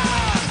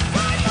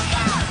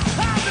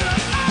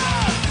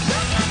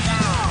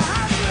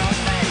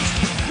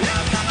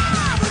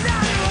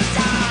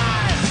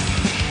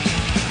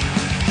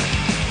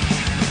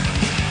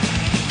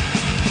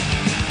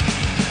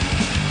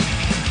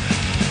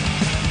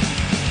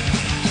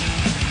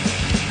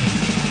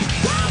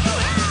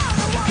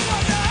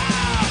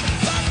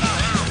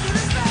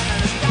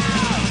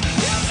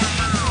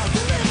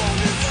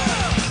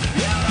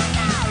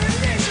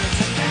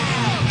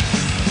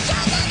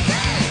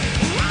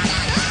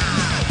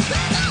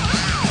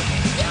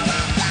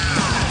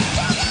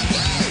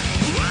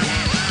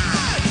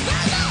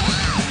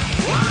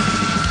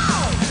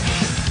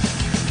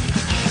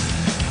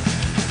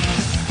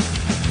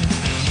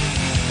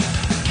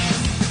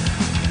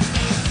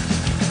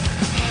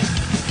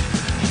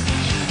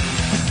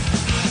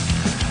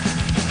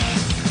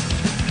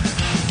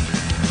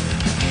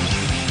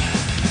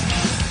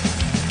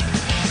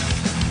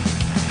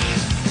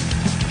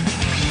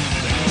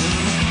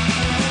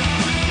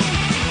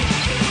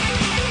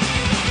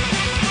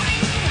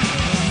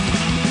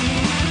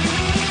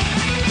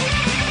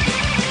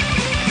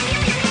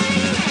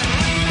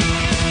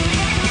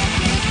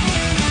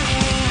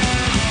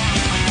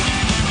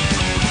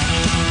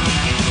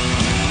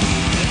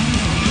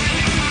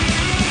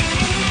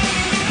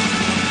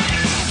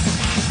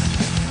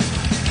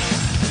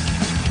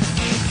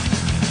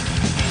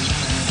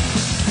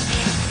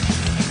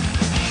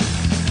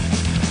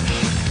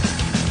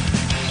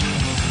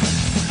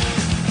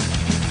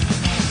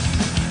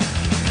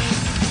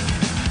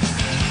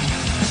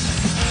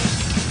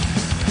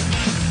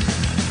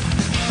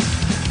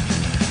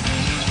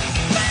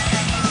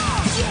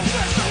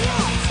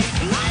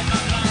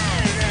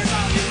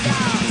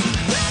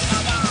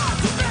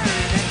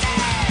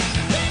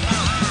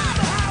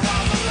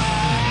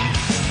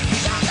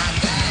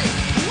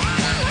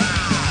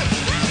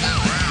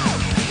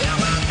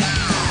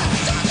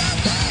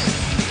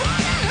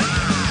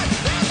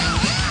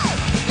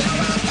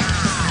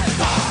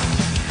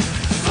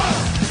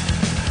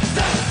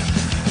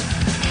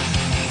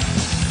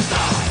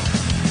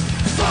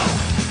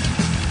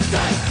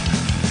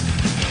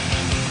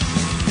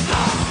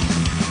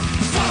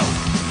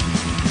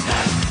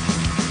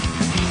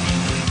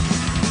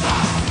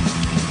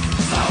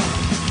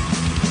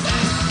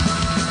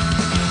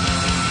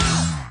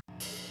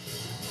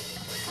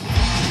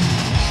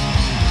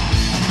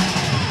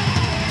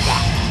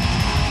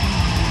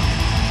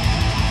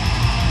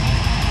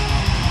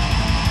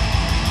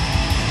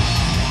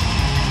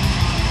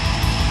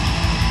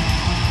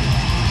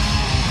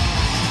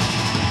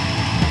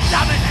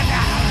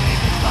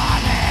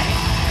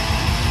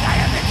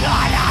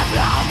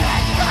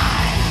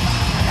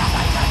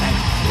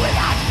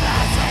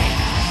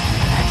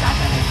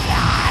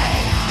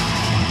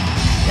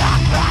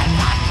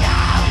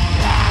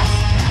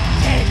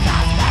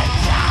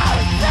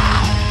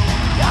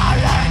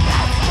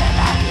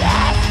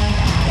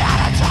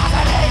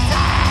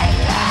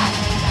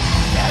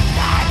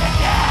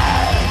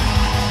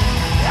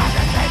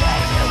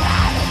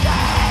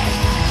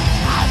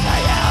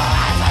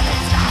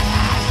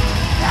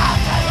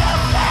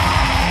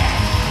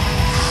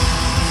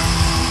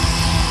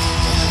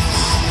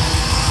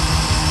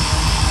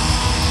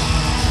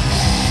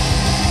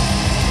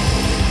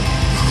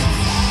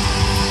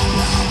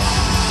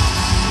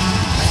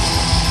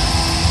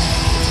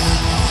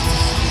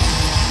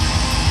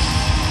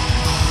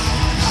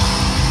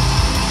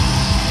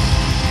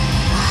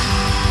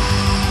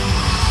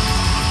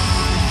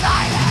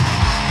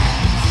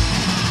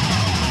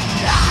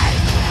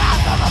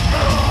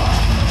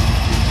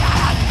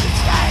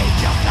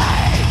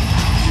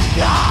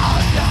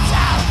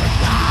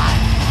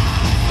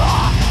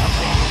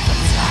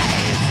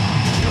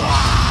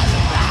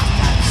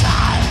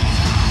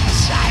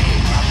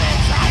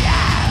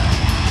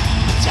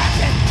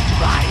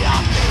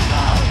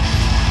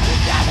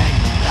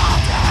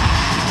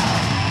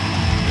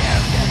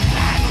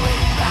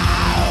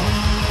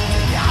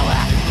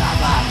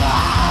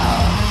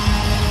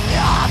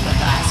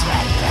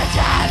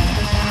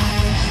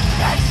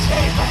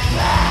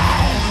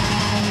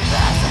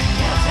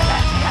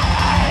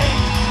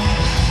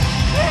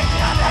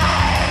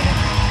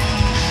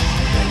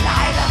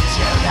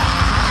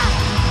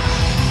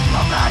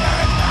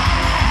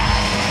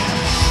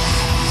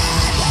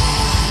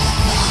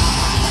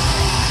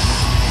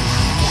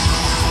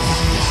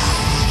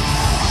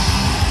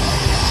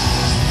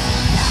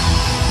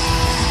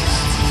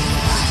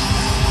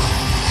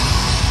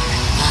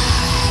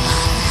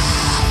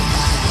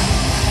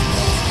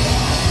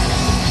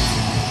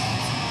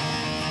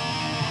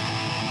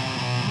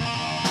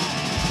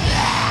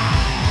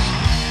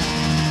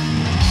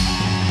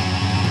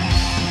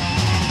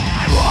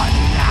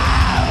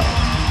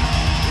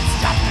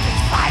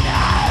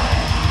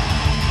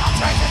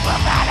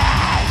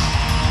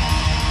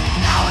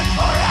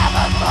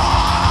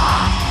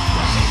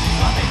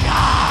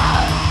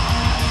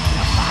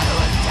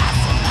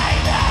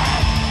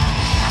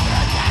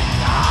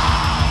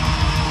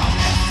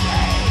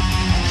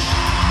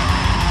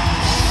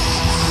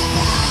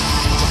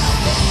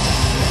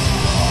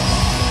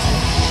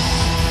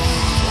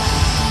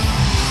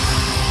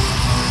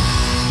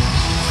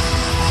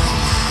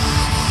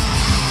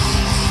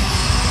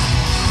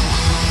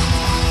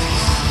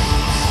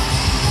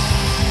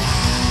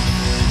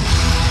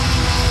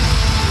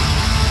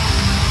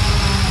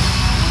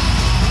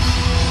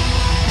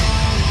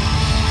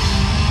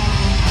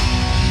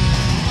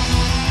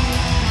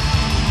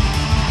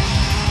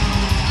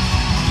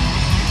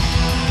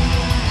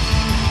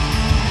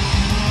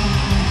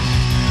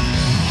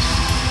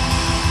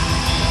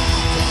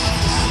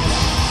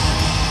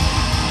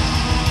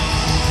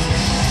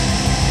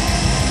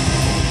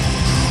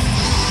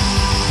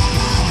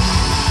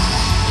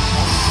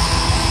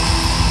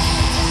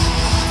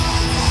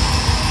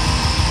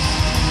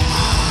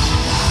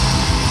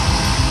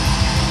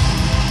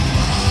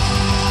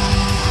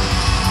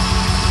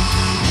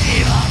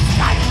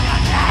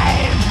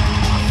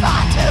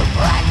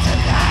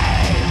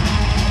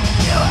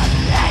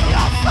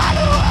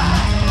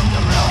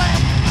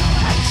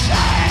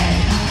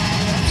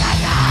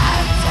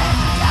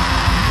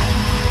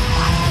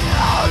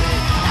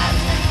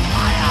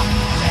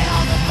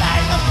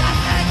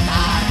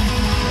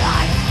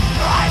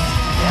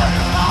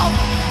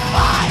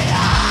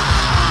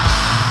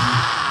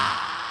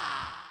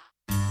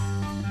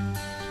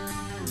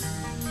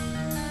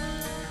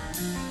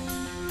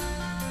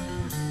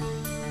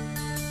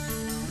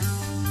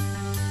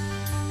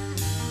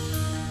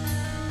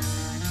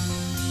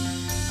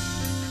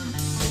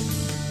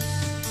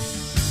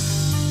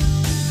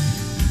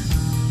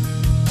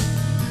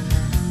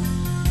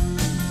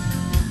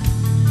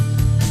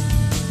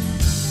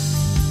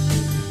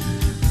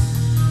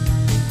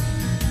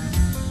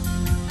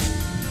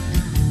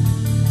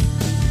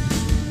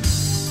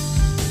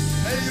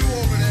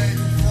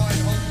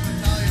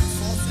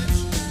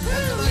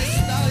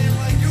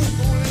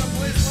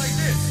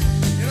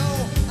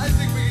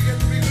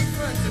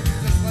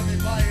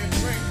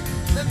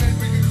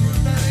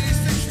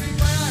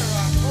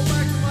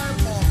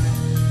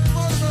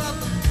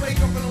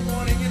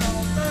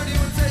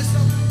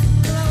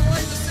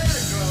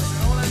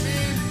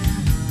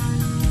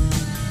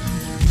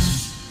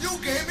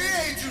gave me